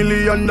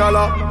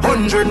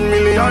 $100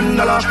 million.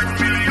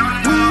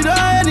 We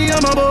die any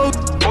I'm about.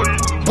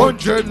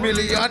 $100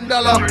 million.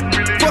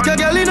 Fuck a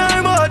girl in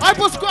her mouth. I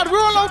put squad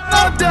roll out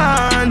now.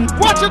 Done.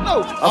 Watch it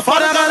now. A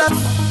father gotta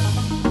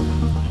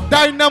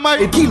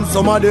Dynamite. Kill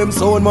some of them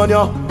sound man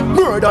ya.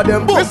 Murder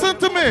them both. Listen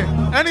to me.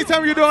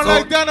 Anytime you don't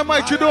like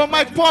Dynamite, you don't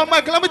like Paul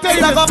Michael. Let me tell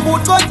you this. Like a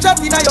food gunshot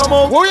in your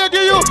mouth. What will you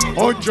give you?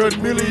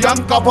 $100 million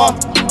copper.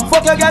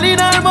 Fuck a girl in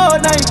her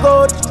mouth, night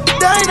coat.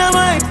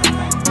 Dynamite.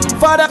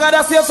 Father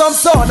gotta save some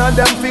son and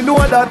them fi know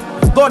that.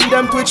 Gun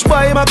them twitch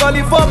by him a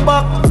gully from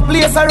back.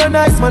 Place are a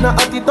nice man a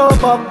at it up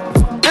back.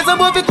 There's a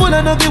movie cool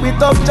and ugly with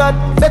tough chat.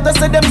 Better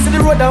say them see the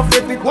road and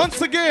fret with.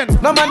 Once again,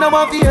 no man no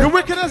one fear. The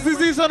wickedest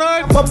disease on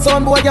earth. Pop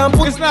son boy and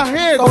put. It's not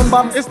hate.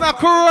 It's not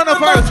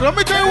coronavirus. Let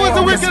me tell you what's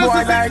the wickedest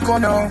disease.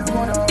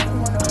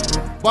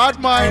 Bad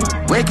mind.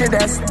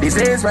 Wickedest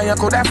disease where you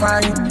coulda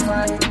find.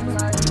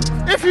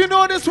 If you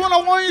know this one, I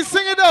want you to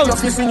sing it out.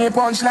 Just sing a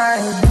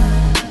punchline.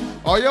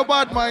 Oh, your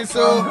bad mind,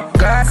 so.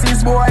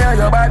 Glasses boy, oh,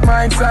 your bad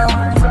mind, so.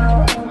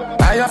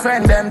 Are your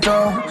friend them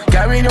too?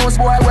 Carry news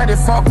boy, where the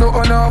fuck do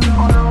you know?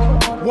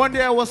 One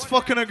day I was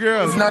fucking a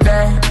girl. It's not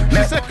there.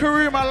 She said,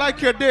 Kareem, I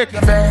like your dick.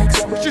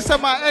 She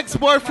said, my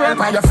ex-boyfriend.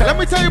 Let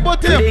me tell you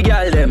about him. The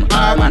girl them,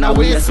 arm and a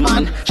waist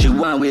man. She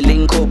want we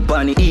link up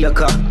on the ear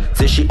car.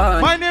 Say she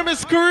on. My name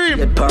is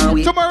Kareem.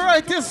 To my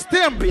right is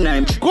Tim.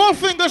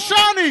 Goldfinger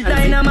Shani.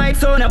 Dynamite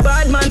son a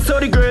bad man, so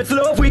the girls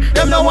love we.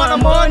 Them no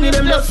want money,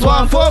 them just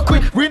want fuck we.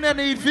 We no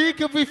need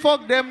vehicle if we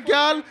fuck them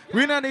gal.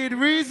 We no need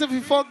reason if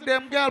we fuck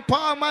them gal.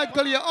 Paul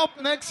Michael, you up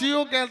next,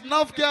 you get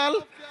enough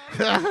gal.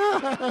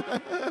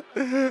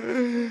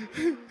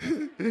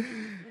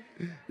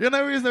 You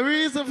know the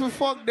reason for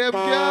fuck them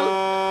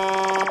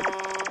girl.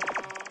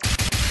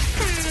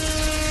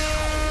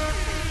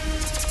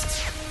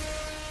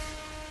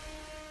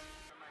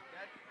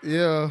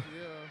 Yeah.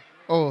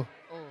 Oh.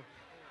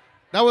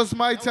 That was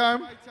my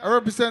time. I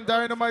represent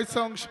Dynamite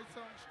song.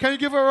 Can you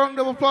give a round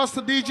of applause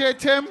to DJ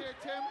Tim?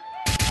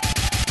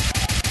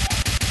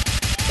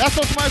 That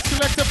was my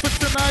selector for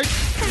tonight.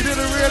 He did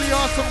a really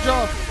awesome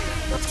job.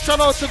 Shout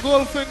out to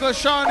Goldfinger,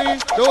 Shawnee,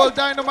 the whole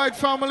Dynamite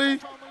family.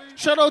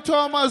 Shout out to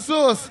all my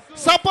Zeus.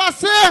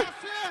 Sapase!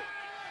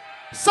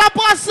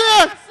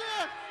 Sapase!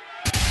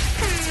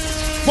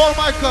 Paul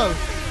Michael,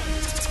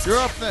 you're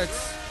up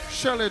next.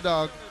 Shelly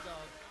Dog.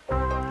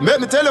 Let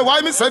me tell you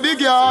why me say big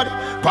yard.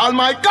 Paul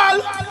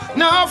Michael,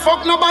 nah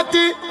fuck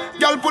nobody.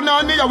 Girl put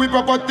on me a we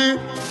property.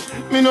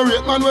 Me no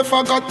rate man we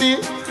forgot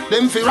it.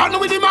 Them fi run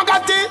with the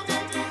magati.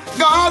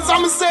 Cause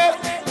I'm say,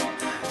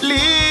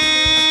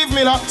 leave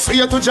me like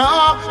straight to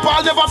jaw.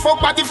 Paul never fuck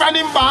party friend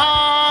him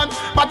ban.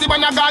 Party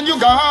when you gone, you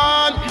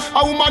gone.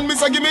 A woman me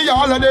say give me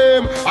all of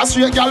them. A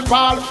straight girl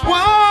Paul,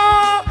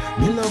 wow.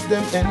 Me love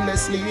them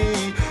endlessly.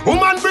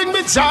 Woman bring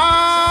me joy.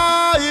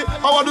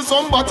 I want to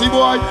somebody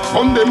boy.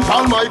 On them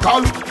Paul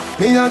Michael.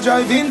 Me a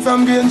drive in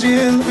from Green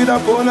Jail with a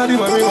phone of the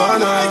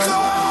marijuana.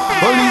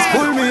 Police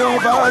pull me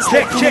over.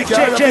 Check.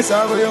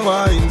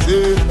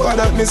 What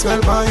that me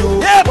smell by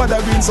you? What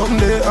that green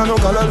someday I no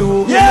color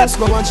do. You must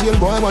go and chill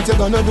boy. What you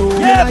gonna do?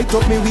 Me light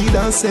up me weed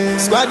and say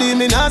Squaddy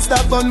me not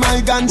stop on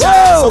my ganja.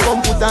 So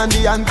come put on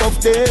the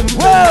handcuff them.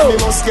 Me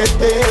must get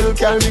bail.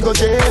 Carry me go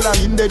jail and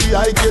in the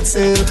I get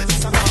sale.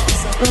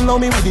 Know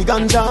me with the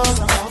ganja.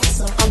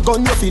 And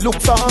gun you fi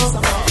look for.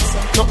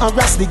 No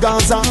arrest the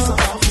Gaza.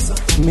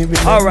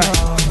 Alright.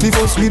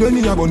 Before sweet when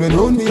me a bun when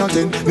round me a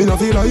 10. Me no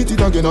feel like it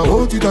again, I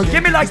want it again.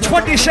 Give me like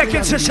 20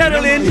 seconds to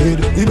settle in.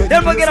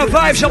 Then we'll get a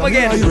vibes up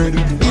again.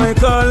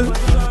 Michael,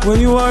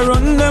 when you are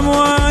running them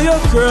while you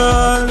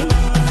crawl.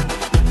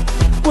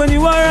 When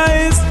you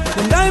arise,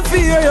 and I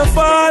fear you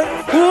fall.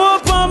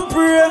 Hope and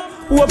pray.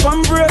 Hope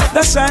and pray.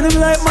 That's shining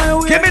like my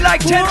way. Give me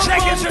like 10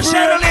 seconds to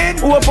settle in.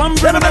 Hope and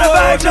pray. Then I'm gonna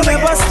vibes up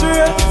again.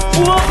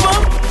 Hope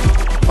and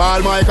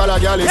Paul Michael a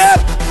gallis. Yep.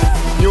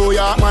 New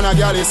York man a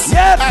gallis.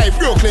 Yep. Hey,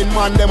 Brooklyn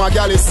man them a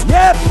gallis.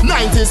 Yep.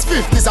 90s,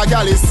 50s a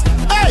gallis.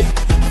 Hey,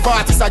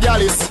 40s a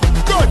gallis.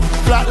 Good.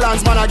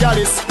 Flatlands man a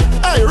gallis.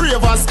 Hey,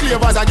 ravers,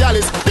 clavers a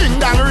gallis. Ding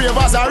dang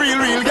ravers a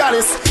real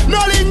gallis. No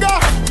linger.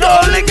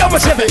 No linger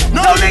Pacific.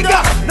 No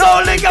linger.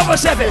 No linger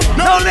Pacific.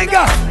 No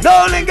linger.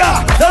 No linger.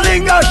 No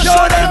linger.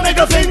 Show them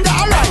nigga finger.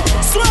 Alright.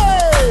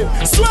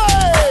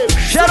 Sway.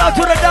 Shout out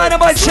to the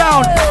Dynamite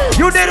sound.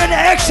 You did an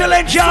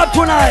excellent job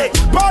tonight.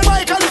 Paul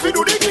Michael, if you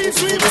do the clean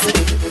sweep.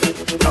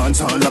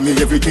 Dance all of me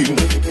everything.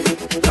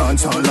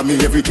 Dance all of me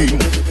everything.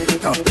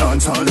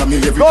 Dance all of me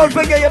everything. Don't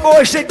forget your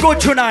boys did good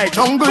tonight.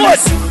 Good.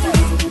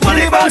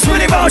 Willie bounce,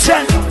 and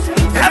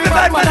every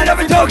bad man and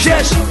every dog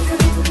yes.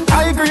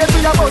 I agree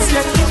with your boss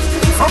yet.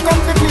 Fuck up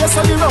the place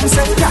of the rum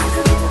set.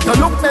 You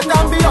look better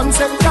than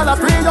Beyonce. Y'all a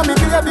pray you me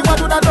baby what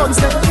do that done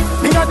say.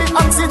 Me a the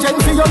oxygen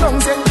for your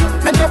lungs eh.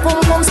 Make your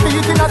pum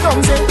speak in a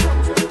tongue say.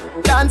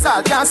 Dance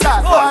all can't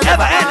start.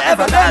 Forever and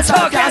ever dance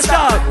all can't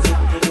stop.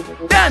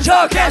 Dance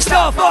all can't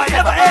stop.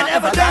 Forever and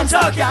ever dance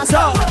all can't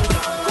stop.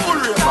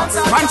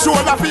 Man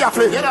shoulder for your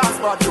flick.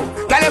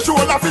 Tell your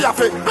shoulder for your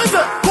flick.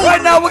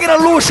 Right now we're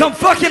gonna lose some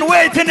fucking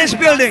weight in this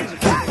building.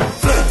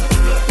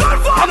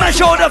 I'm gonna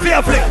shoulder for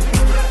your flick.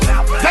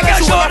 Take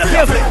your shoulder for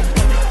your flick.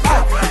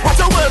 What's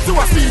your word to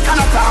a speak and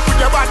attack with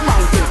your bad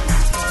mouth?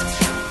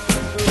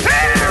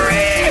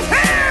 Harry,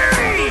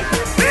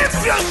 if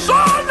your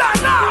shoulder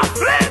now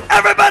flick.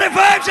 Everybody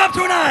vibes up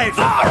tonight.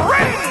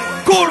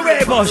 Cool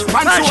ravers.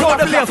 Man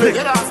shoulder for your flick.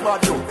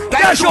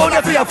 Take your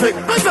shoulder for your flick.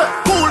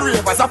 Cool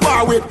ravers are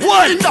far with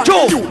 1,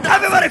 2,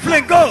 everybody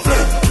flick, go.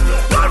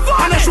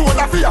 And a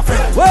shoulder for your flick.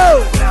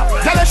 Whoa.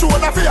 Tell a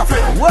shoulder for your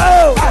flick.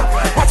 Whoa.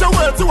 What's your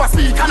word to a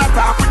speak and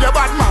attack with your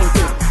bad mouth?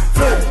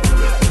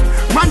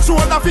 Man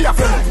shoulder for your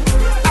flick.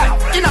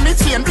 In a me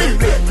chain bling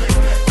bling.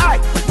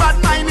 Bad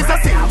mind is a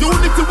sin.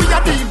 Unity we a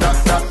deal.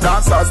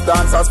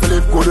 Dancers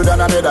believe gooder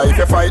than another. If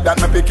you fight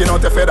that, me picking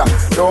out a feather.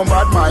 Don't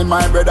bad mind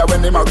my brother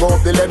when him a go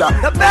up the ladder.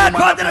 The bad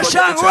part of the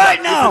song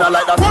right now. Want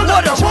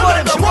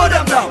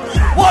them now.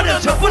 Want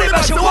them to fully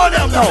back, want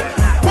them now.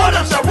 Want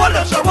them.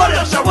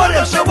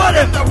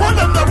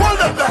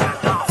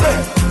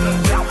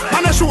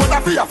 And a shoulder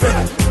for your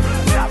friend.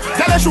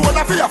 Tell a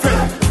shoulder for your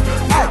friend.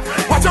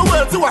 Watch your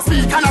words to a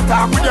speak and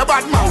attack with your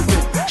bad mouth.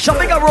 So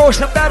big up roast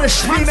the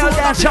baddest female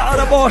dancer out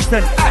of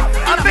Boston.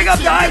 And big up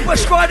the Hyper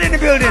Squad in the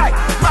building.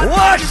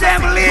 Watch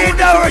them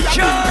lead our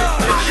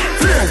charge.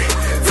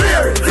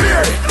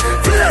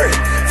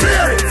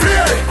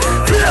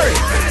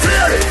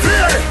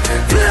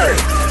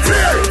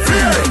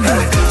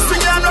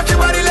 Swing and rock your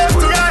body left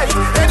to right.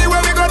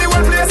 Anywhere we go, the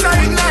whole place I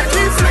ignite.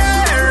 We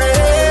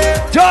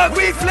flaring. Dog,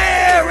 we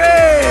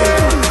flaring.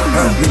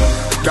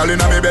 Girl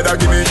inna me bed a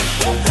give me.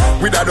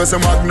 With a dozen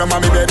magnum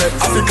on me bed.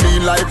 I feel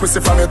clean like pussy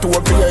from your toe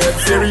up to your head.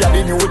 Theory of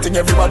the new thing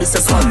everybody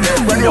says one day.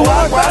 When you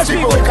walk past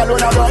people we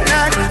cologne about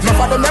neck. No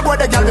for them boy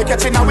the girl we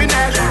catching a we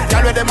neck.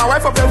 Girl with them my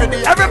wife up every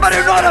day.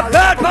 Everybody know the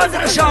bad part of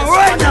the song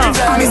right now.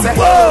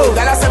 Whoa.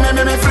 Girl I say me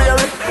flare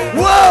it.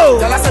 Whoa.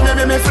 Girl I say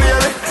me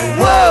flare it.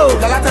 Whoa.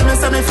 Girl I tell me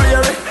say me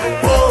flare it.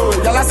 Whoa.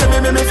 Girl I say me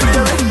flare it.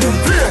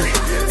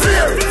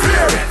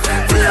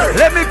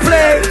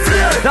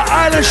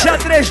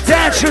 Saturday's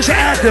Dancers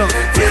Anthem.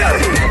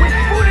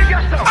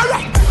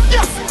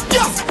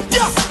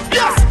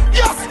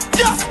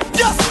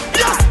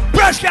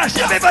 Press gas,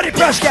 everybody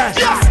press gas.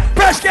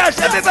 Press gas,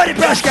 everybody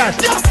press gas.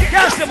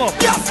 Gas them up.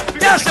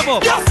 Gas them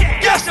up.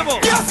 Gas them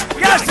up.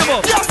 Gas them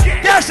up.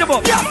 Gas them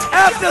up.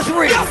 After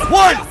 3,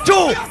 1,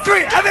 2,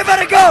 3,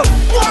 everybody go.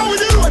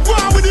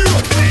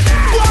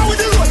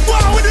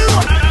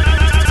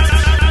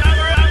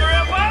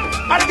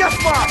 And guess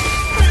what?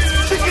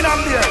 Chicken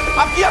I'm there.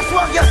 And guess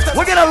what? Yesterday.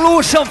 We're gonna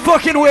lose some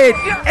fucking weight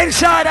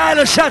inside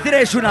Island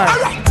Saturday tonight.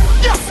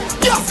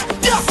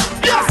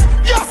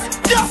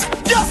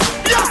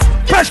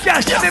 Press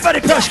gas, everybody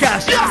press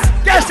gas.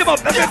 Gas them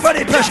up,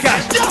 everybody press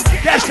gas.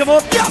 Gas them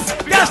up.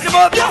 Gas them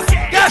up.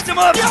 Gas them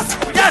up.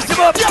 Gas them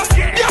up.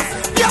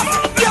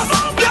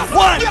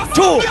 1,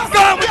 2, go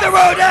on with the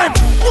road then.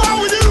 Go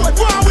on with the road.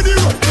 Go on with the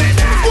road.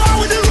 Go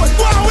on with the road.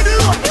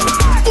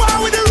 Go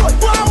on with the road.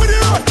 Go on with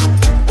the road.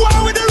 Go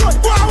on with the road.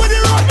 Go on with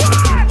the road. Go on with the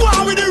road. Go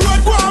on with the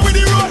road.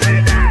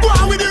 Go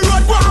on with the road. Go on with the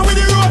road. Go on with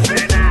the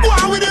road. Go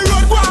on with the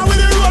road. Go on with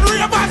the road.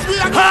 Real boss, we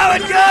are. How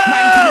it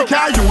goes?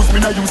 Can't use me,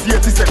 no use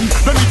 87.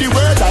 No need the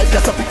word I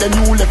get up at the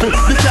new level.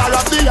 The car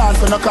of the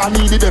answer, no can't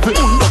need the devil.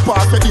 No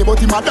pass the day, but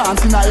him a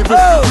dancing a heaven.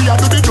 We a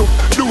do the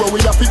do what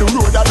we have to do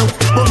road a do.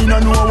 But me no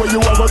know what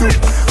you ever do.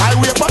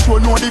 Highway patrol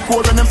know the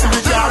code when them see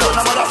the car run.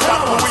 I'm gonna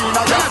start to win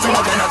again.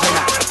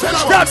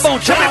 Start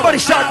bones, everybody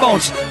start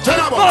bones.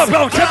 Ball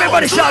bones,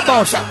 everybody start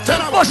bones.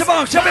 Boss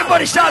bones,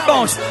 everybody start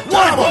bones.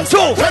 1, 2,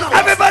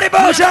 everybody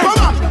bones.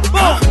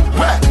 Boom.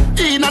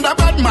 In and a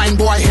bad mind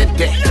boy head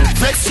there.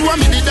 Flex you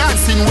me the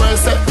dancing world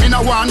set. Me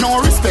no want no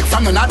respect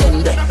from none of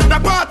them there. The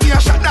party a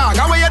shot dog,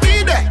 how you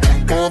do there?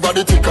 Over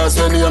the tickers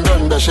when you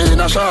done there. She in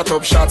a shot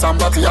up shots and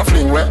body a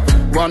fling where.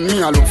 One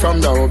me a look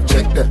from the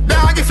object there.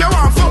 Dog, if you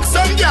want fuck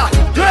some girl,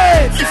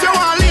 if you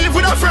want live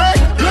with a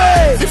friend,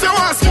 if you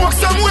want smoke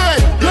some way,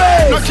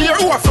 no care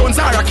who a phones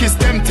are a kiss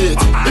them teeth.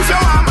 If you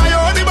want buy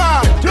all the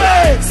bar,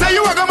 say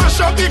you a go mash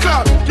up the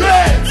club,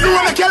 you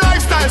want make your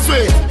lifestyle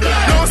sweet.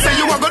 Don't say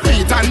you a go do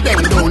it and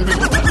then don't do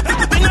it.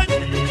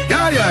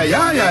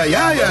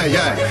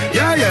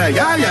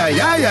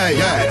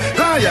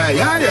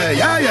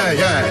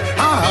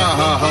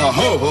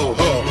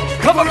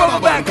 Come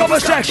on back, come on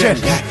section.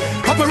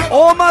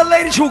 All my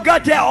ladies who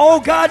got that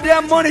old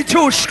goddamn money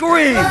to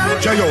scream.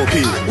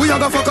 J.O.P. We are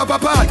gonna fuck up a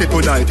party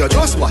tonight, you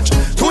just watch.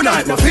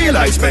 Tonight I feel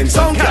I spend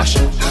some cash.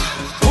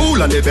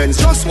 Cool on the Benz,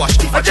 just watch.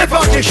 I dip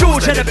out your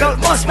shoes and the belt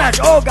must match.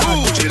 Oh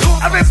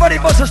God. Everybody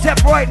must a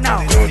step right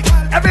now.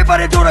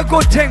 Everybody do the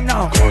good thing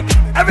now.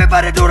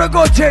 Everybody do the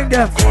good thing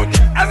them.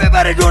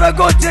 Everybody do the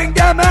good thing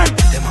them, man.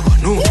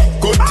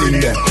 Good thing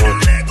them.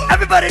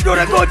 Everybody do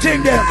the good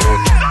thing them.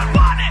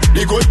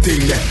 The good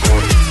thing them.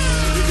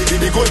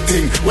 The good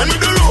thing. When we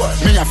do road,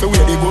 me have to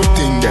wear the good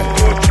thing them.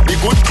 The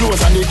good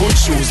clothes and the good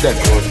shoes them.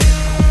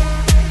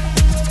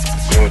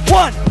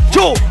 1,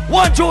 2,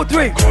 1, 2,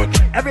 3.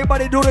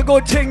 Everybody do the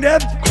good thing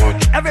them.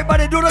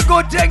 Everybody do the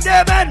good thing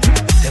them, man.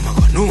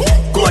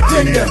 Good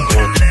thing them.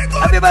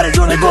 Everybody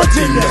do the good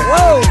thing them.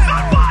 Whoa.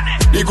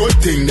 The good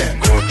thing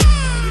them.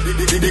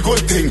 The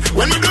good thing.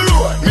 When we do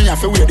road, me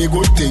have to wear the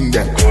good thing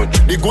them.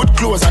 The good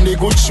clothes and the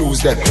good shoes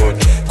them.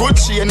 Good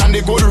chain and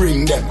the good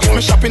ring them.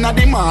 Me shopping at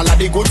the mall at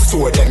the good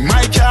store them.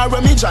 My car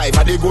when me drive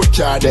at the good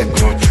car them.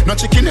 No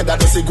chicken head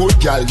that does a good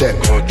girl them.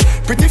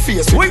 Pretty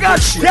face. We got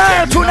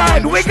style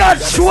tonight. We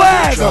got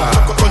swag.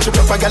 Country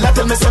pepper girl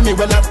tell me say me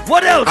well up.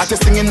 What else? I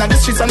just singing in the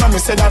streets and I me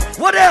say that.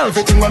 What else?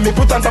 Everything when me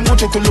put on from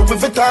Gucci to Louis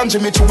Vuitton,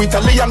 Jimmy Choo,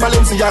 Italian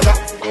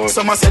Balenciaga.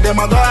 Some say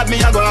them a god, me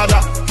a god.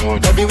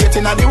 They be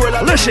waiting at the world.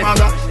 Listen,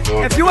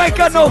 if you ain't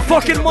got no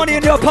fucking money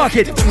in your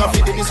pocket,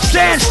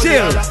 stand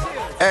still.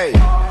 Hey,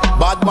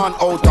 bad man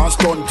out and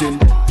stunting.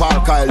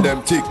 Paul Kyle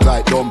them thick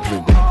like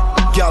dumpling.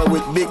 Girl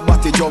with big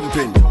body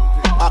jumping.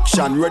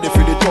 Action ready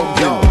for the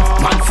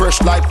thumping. Man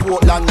fresh like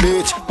Portland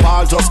Beach.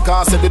 Paul just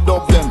can't say the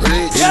dub them.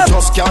 He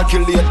just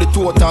calculate the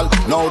total.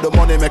 Now the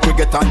money make we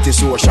get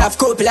antisocial. I've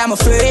couple, I'm a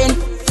friend.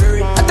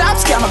 A top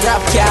scam, a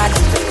grab card.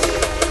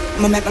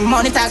 I'ma make my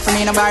money talk for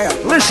me in a bar.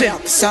 Listen,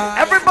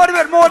 everybody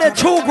with more than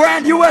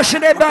 $2,000 US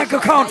in their bank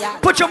account,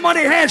 put your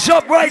money hands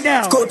up right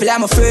now. Couple,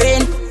 I'm a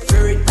friend.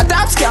 A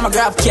top scam, a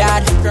grab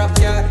card.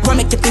 What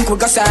make you think we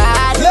got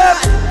sad?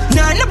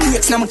 None of the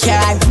breaks, no more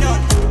car.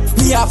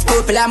 Me have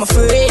couple, I'm a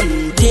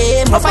friend.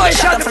 Yeah, my fire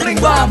shot the fling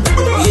bomb.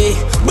 Yeah,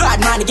 bad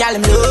man, the gal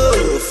him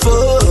love.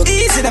 Fuck,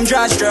 easy them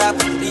draws drop.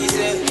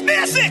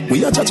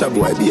 We a cha-cha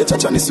boy, be a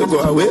cha-cha needs to go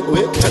away.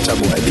 Cha-cha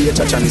boy, be a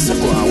cha-cha needs to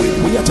go away.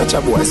 We a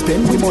cha-cha boy,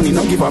 spend we money,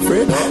 not give a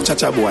friend.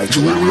 Cha-cha boy,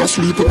 jewelry a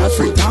sleeping a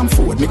free. Tom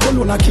Ford, me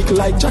cologne a kick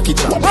like Jackie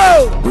Chan.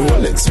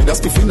 Rolex with a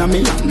stiff in a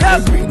million.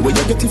 Grade where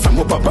you get it from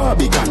up a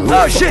Barbican.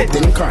 Oh shit.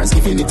 10 cars,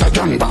 giving it a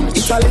gang bang.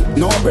 Italy,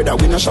 no brother,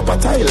 we no shop at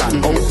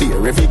Thailand. Out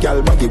there, every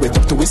gal body wet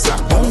up to his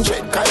slang.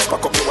 100 guys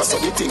pack up, you a so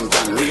the thing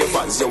can.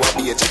 Ravens, you a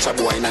be a cha-cha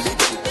boy in a day.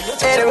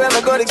 Anywhere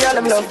me go, the gal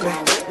them love me.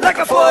 Like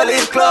a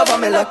 4-leaf club,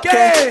 I'm lucky.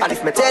 And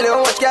if me tell you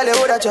how much gal you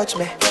woulda judge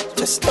me,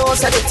 just don't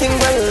say the thing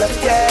well,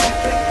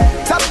 yeah.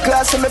 Top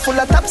class, and me full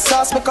of top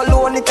sauce. Me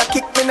cologne it a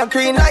kick me no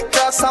green like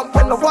grass. And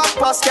when I walk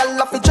past,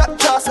 girl off the drop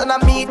toss. And I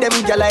meet them,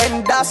 girl I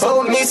end up.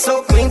 So me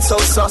so clean, so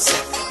saucy.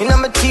 In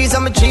my tees,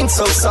 I'm a jeans,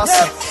 so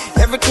saucy.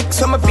 Every kick,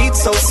 so my beat,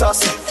 so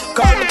saucy.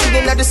 Call me king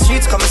in the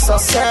streets, come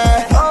saucy.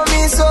 Oh,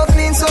 me so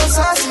clean, so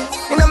saucy.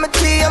 In my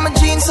tee, I'm a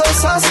jeans, so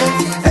saucy.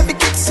 Every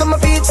kick, so my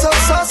beat, so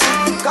saucy.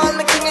 Call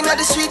me king in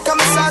the street, come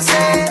saucy.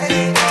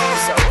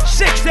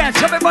 Six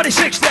dance, everybody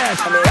six dance.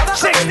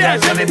 Six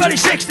dance, everybody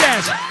six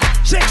dance.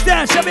 Six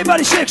dance,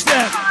 everybody six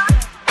dance.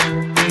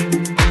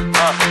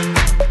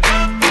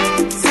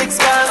 Six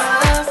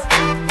dance.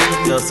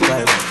 Just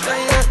vibe.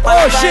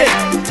 Oh shit,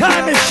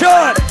 time is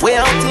short. We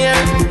out here.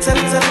 Tell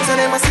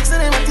them a six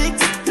and them a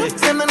ticks.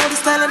 Them don't know the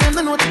style and them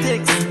don't know the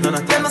ticks. None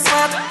of them are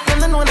smart, them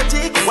don't know the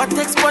ticks. What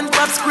takes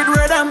SpongeBob,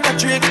 Squidward and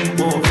Patrick?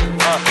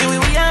 Here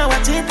we are,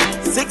 watch it.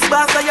 Six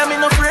bars, I am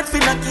in afraid for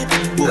knock it.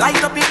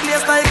 Light up in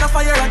place like a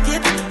fire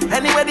rocket.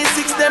 Anyway, the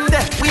six them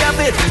there, we have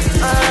it.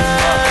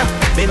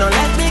 Me no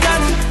let me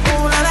gun.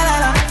 Ooh la la la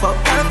la. Fuck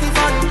healthy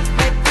fun.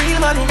 Make real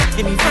money.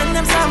 Give me friend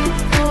them some.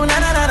 Ooh la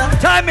la la la.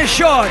 Time is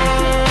short.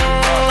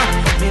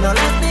 Me no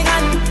let me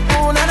gun.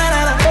 Ooh la la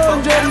la la.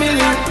 100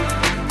 million.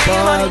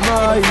 Paul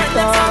Michael.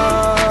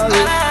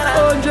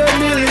 100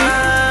 million.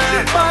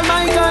 Paul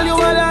Michael, you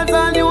will dance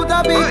and you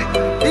tap it.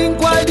 Think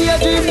why the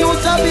dream you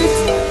tap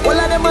it. All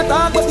of them a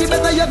talk, but you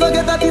better you go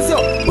get a kiss yo.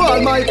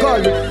 Paul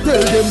Michael, tell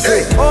them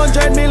say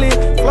 100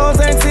 million, close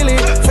and silly.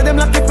 Say them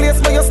like the place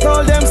where you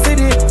stole them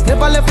city.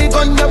 Never left the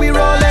gun, now we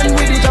rolling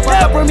with it. Drop a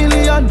couple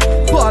million.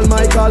 Paul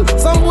Michael,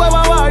 some boy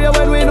want warrior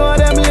when we know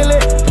them lily.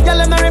 Girl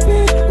them not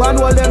repeat, one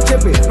hold them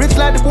chippy. Rich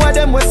like the boy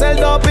them we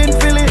sell up in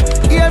Philly.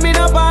 Hear me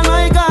now Paul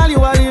Michael, you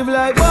a live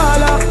like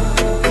baller,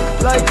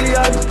 like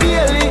Leon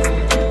Bailey.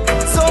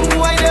 Some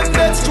boy them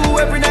bets true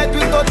every night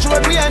we touch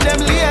road, we and them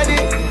lady.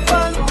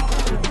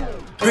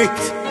 Brick,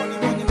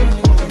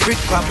 brick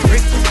pam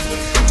brick,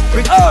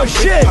 brick. Oh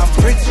shit!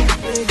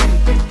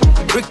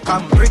 Brick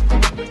pam brick,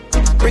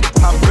 brick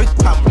pam brick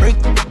pam brick.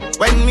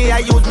 When me I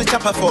use my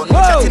chopper phone, me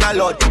chatting a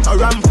lot. I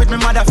ram with my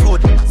mother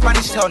phone,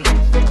 Spanish town,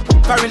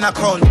 foreign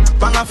account,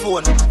 bang a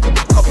phone,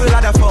 couple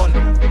other phone.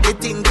 The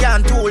thing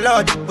can't too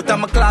loud, but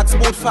I'm a clocks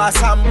boot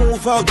fast and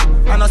move out.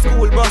 On a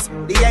school bus,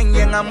 the young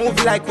I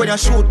move like when you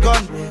shoot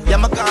gun. Yeah,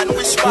 my gun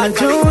wish back.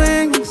 Your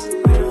wings,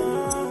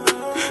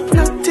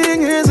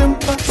 nothing is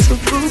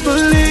impossible.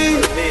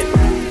 Believe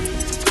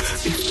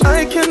if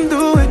I can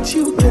do it,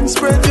 you can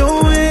spread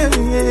your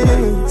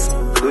wings.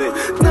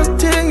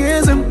 Nothing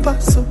is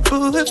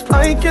impossible. If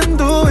I can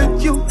do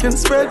it, you can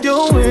spread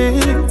your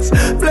wings.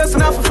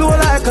 Blessing off a flow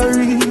like a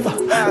river.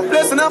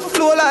 Blessing off a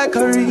flow like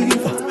a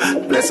river.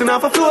 Blessing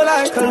off a flow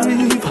like a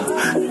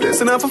river.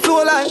 Blessing off a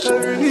flow like a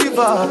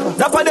river.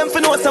 That for them for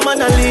know some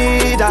man a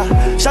leader.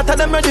 Shatter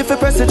them ready for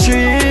press the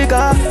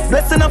trigger.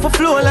 Blessing off a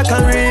flow like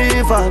a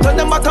river. Turn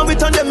them back and we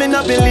turn them in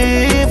a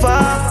believer.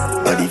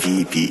 Body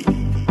VP.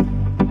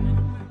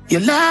 You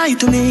lie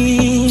to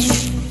me.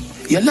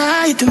 You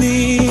lie to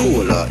me.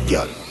 Cool out,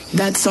 girl.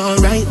 That's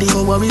alright,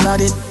 don't worry about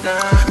it.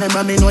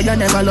 Remember me know you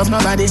never love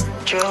nobody.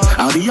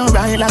 I'll be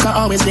alright like I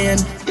always been.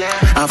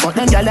 I fuck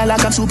them gyal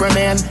like I'm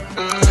Superman.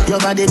 Your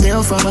body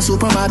built from a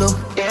supermodel.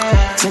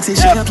 Sexy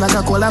shape like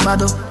a cola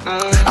bottle.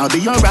 I'll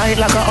be alright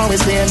like I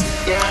always been.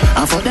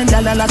 I fuck them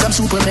gyal like I'm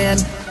Superman.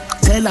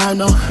 Tell her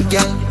no.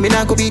 Girl, me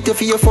not go beat you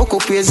for your fuck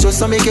up ways. Just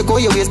to make you go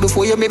your ways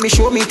before you make me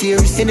show me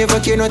tears. You never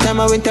care no time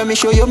I went time me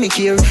show you me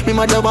care. Me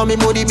mother want me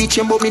body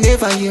bitchin' but me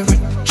never hear.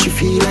 She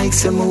feel like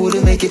someone would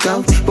make it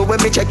out. But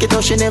when me check it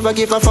out, she never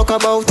give a fuck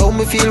about how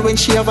me feel when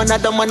she have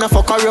another man a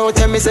fuck her out.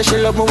 Tell me say she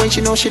love me when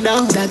she know she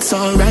down. That's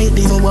alright,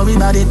 don't worry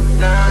about it.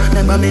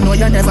 Remember me know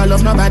you never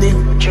love nobody.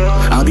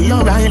 I'll be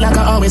alright like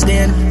I always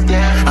been.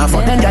 I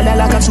fuck them gyal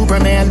like I'm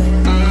Superman.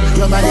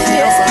 Your body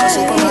built from a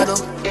supermodel.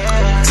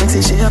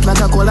 Sexy shape like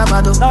a cola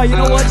bottle. No, you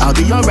know what? I'll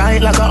be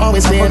alright like I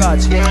always been.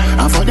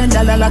 I fuck them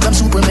gyal like I'm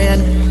Superman.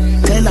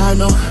 Tell her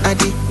no. I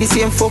did the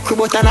same fuck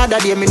but another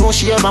day. Me know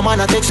she have my man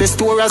a text her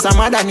store as a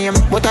mother name.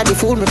 But I the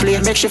fool me play,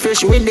 make she feel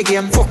she win the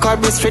game. Fuck her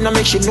best friend and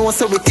make she know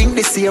so we think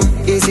the same.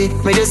 Easy,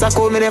 me just a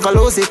call me never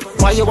lose it.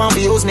 Why you want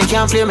to use me,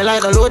 can't play me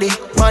like a loady.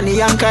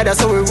 Money and car, that's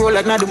how we roll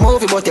like not the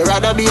movie. But you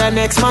rather be a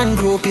next man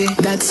groupie.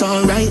 That's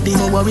alright,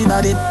 don't worry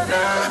about it.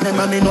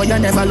 Remember me know you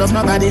never love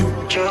nobody.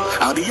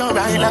 I'll be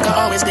alright like I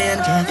always been.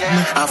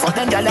 I fuck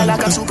them gyal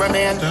like I'm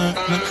Superman.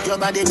 Your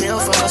body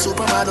built from a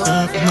supermodel.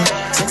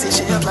 Sexy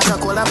shape like a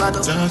cola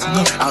bottle.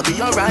 I'll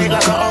be alright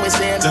like I always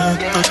been.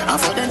 I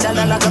fuck them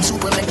gyal like I'm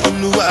Superman.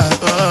 I'm the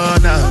wild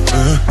now.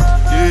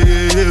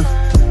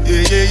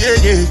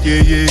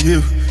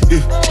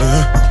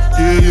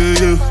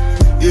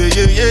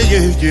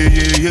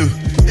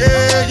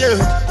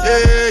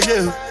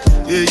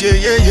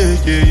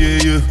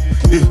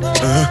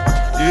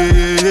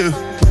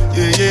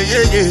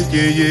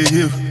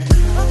 Yeah.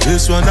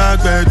 This one I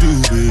gotta do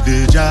with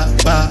the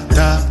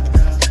jabata.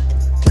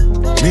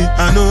 Me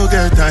I no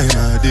get time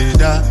I did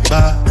that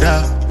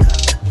bada.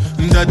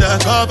 Dada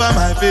cover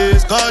my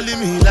face calling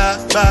me la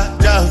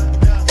bada.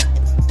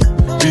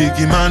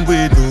 Biggie man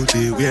we know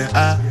they wear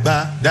a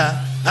bada.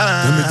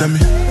 Tell me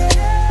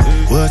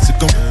What's it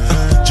come?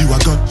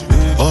 G-Wagon,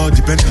 all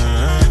depend.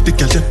 The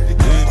girl them,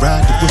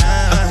 ride the whip.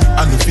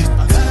 I no fit,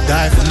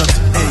 die for nothing.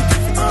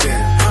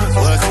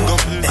 What's it come?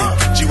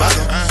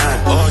 G-Wagon,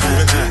 all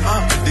depend.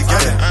 The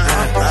girl them,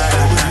 ride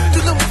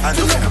the whip. I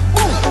no fit,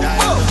 die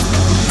for nothing.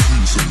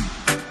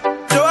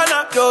 Joanna,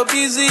 your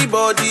busy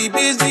body,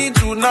 busy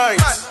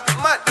tonight.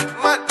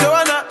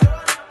 Joanna,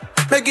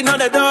 making all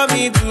the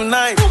dummy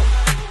tonight.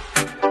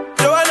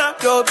 Joanna,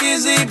 your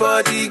busy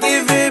body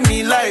giving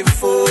me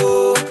life,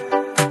 oh,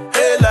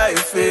 hey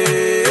life,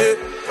 hey.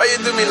 Why you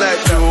do me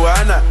like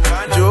Joanna,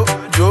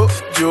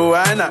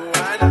 Joanna?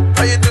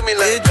 Why you do me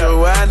like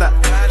Joanna,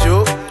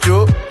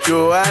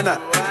 Joanna?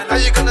 How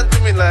you gonna do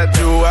me like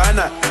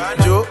Joanna,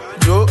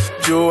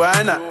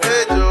 Joanna?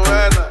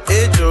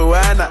 Hey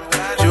Joanna,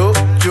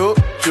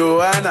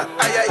 Joanna?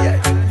 Ay ay ay.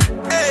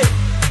 Hey,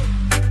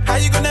 how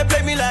you gonna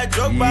play me like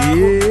Drogba?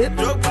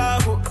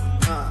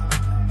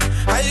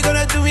 How you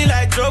gonna do me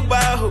like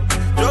Drogba?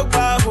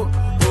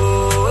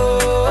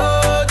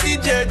 Oh,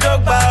 DJ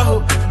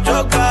Drogba,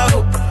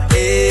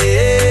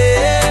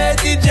 hey,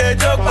 DJ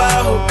Drogba.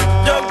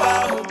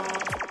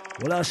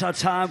 Well, that's our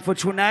time for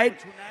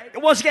tonight.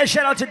 And once again,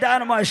 shout out to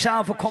Dynamite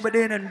Sound for coming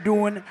in and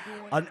doing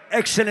an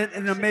excellent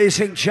and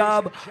amazing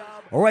job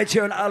right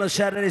here on Island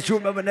Saturdays.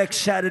 Remember, next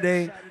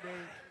Saturday,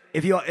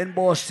 if you're in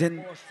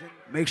Boston,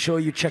 make sure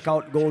you check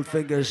out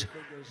Goldfinger's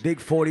big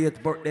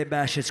 40th birthday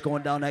bash. It's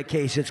going down that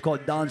case. It's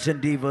called Dons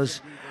and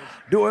Divas.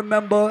 Do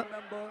remember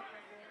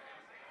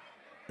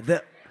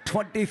the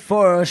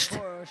 21st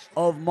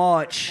of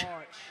March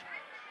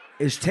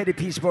is Teddy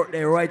P's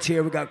birthday right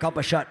here. We got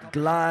Copper Shot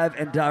live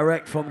and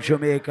direct from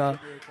Jamaica.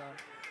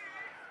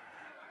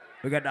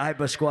 We got the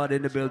Hyper Squad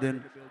in the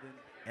building.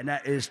 And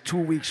that is 2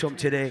 weeks from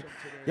today.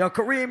 Yo,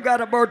 Kareem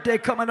got a birthday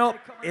coming up.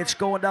 It's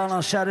going down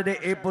on Saturday,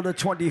 April the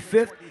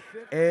 25th.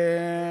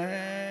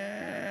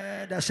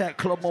 And that's at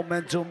Club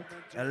Momentum,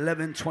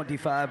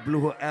 1125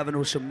 Blue Hill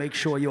Avenue. So make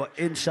sure you're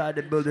inside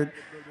the building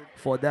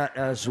for that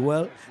as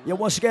well. Yeah,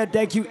 once again,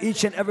 thank you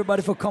each and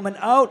everybody for coming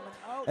out.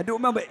 And do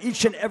remember,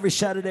 each and every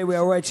Saturday we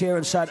are right here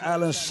inside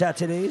Island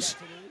Saturdays.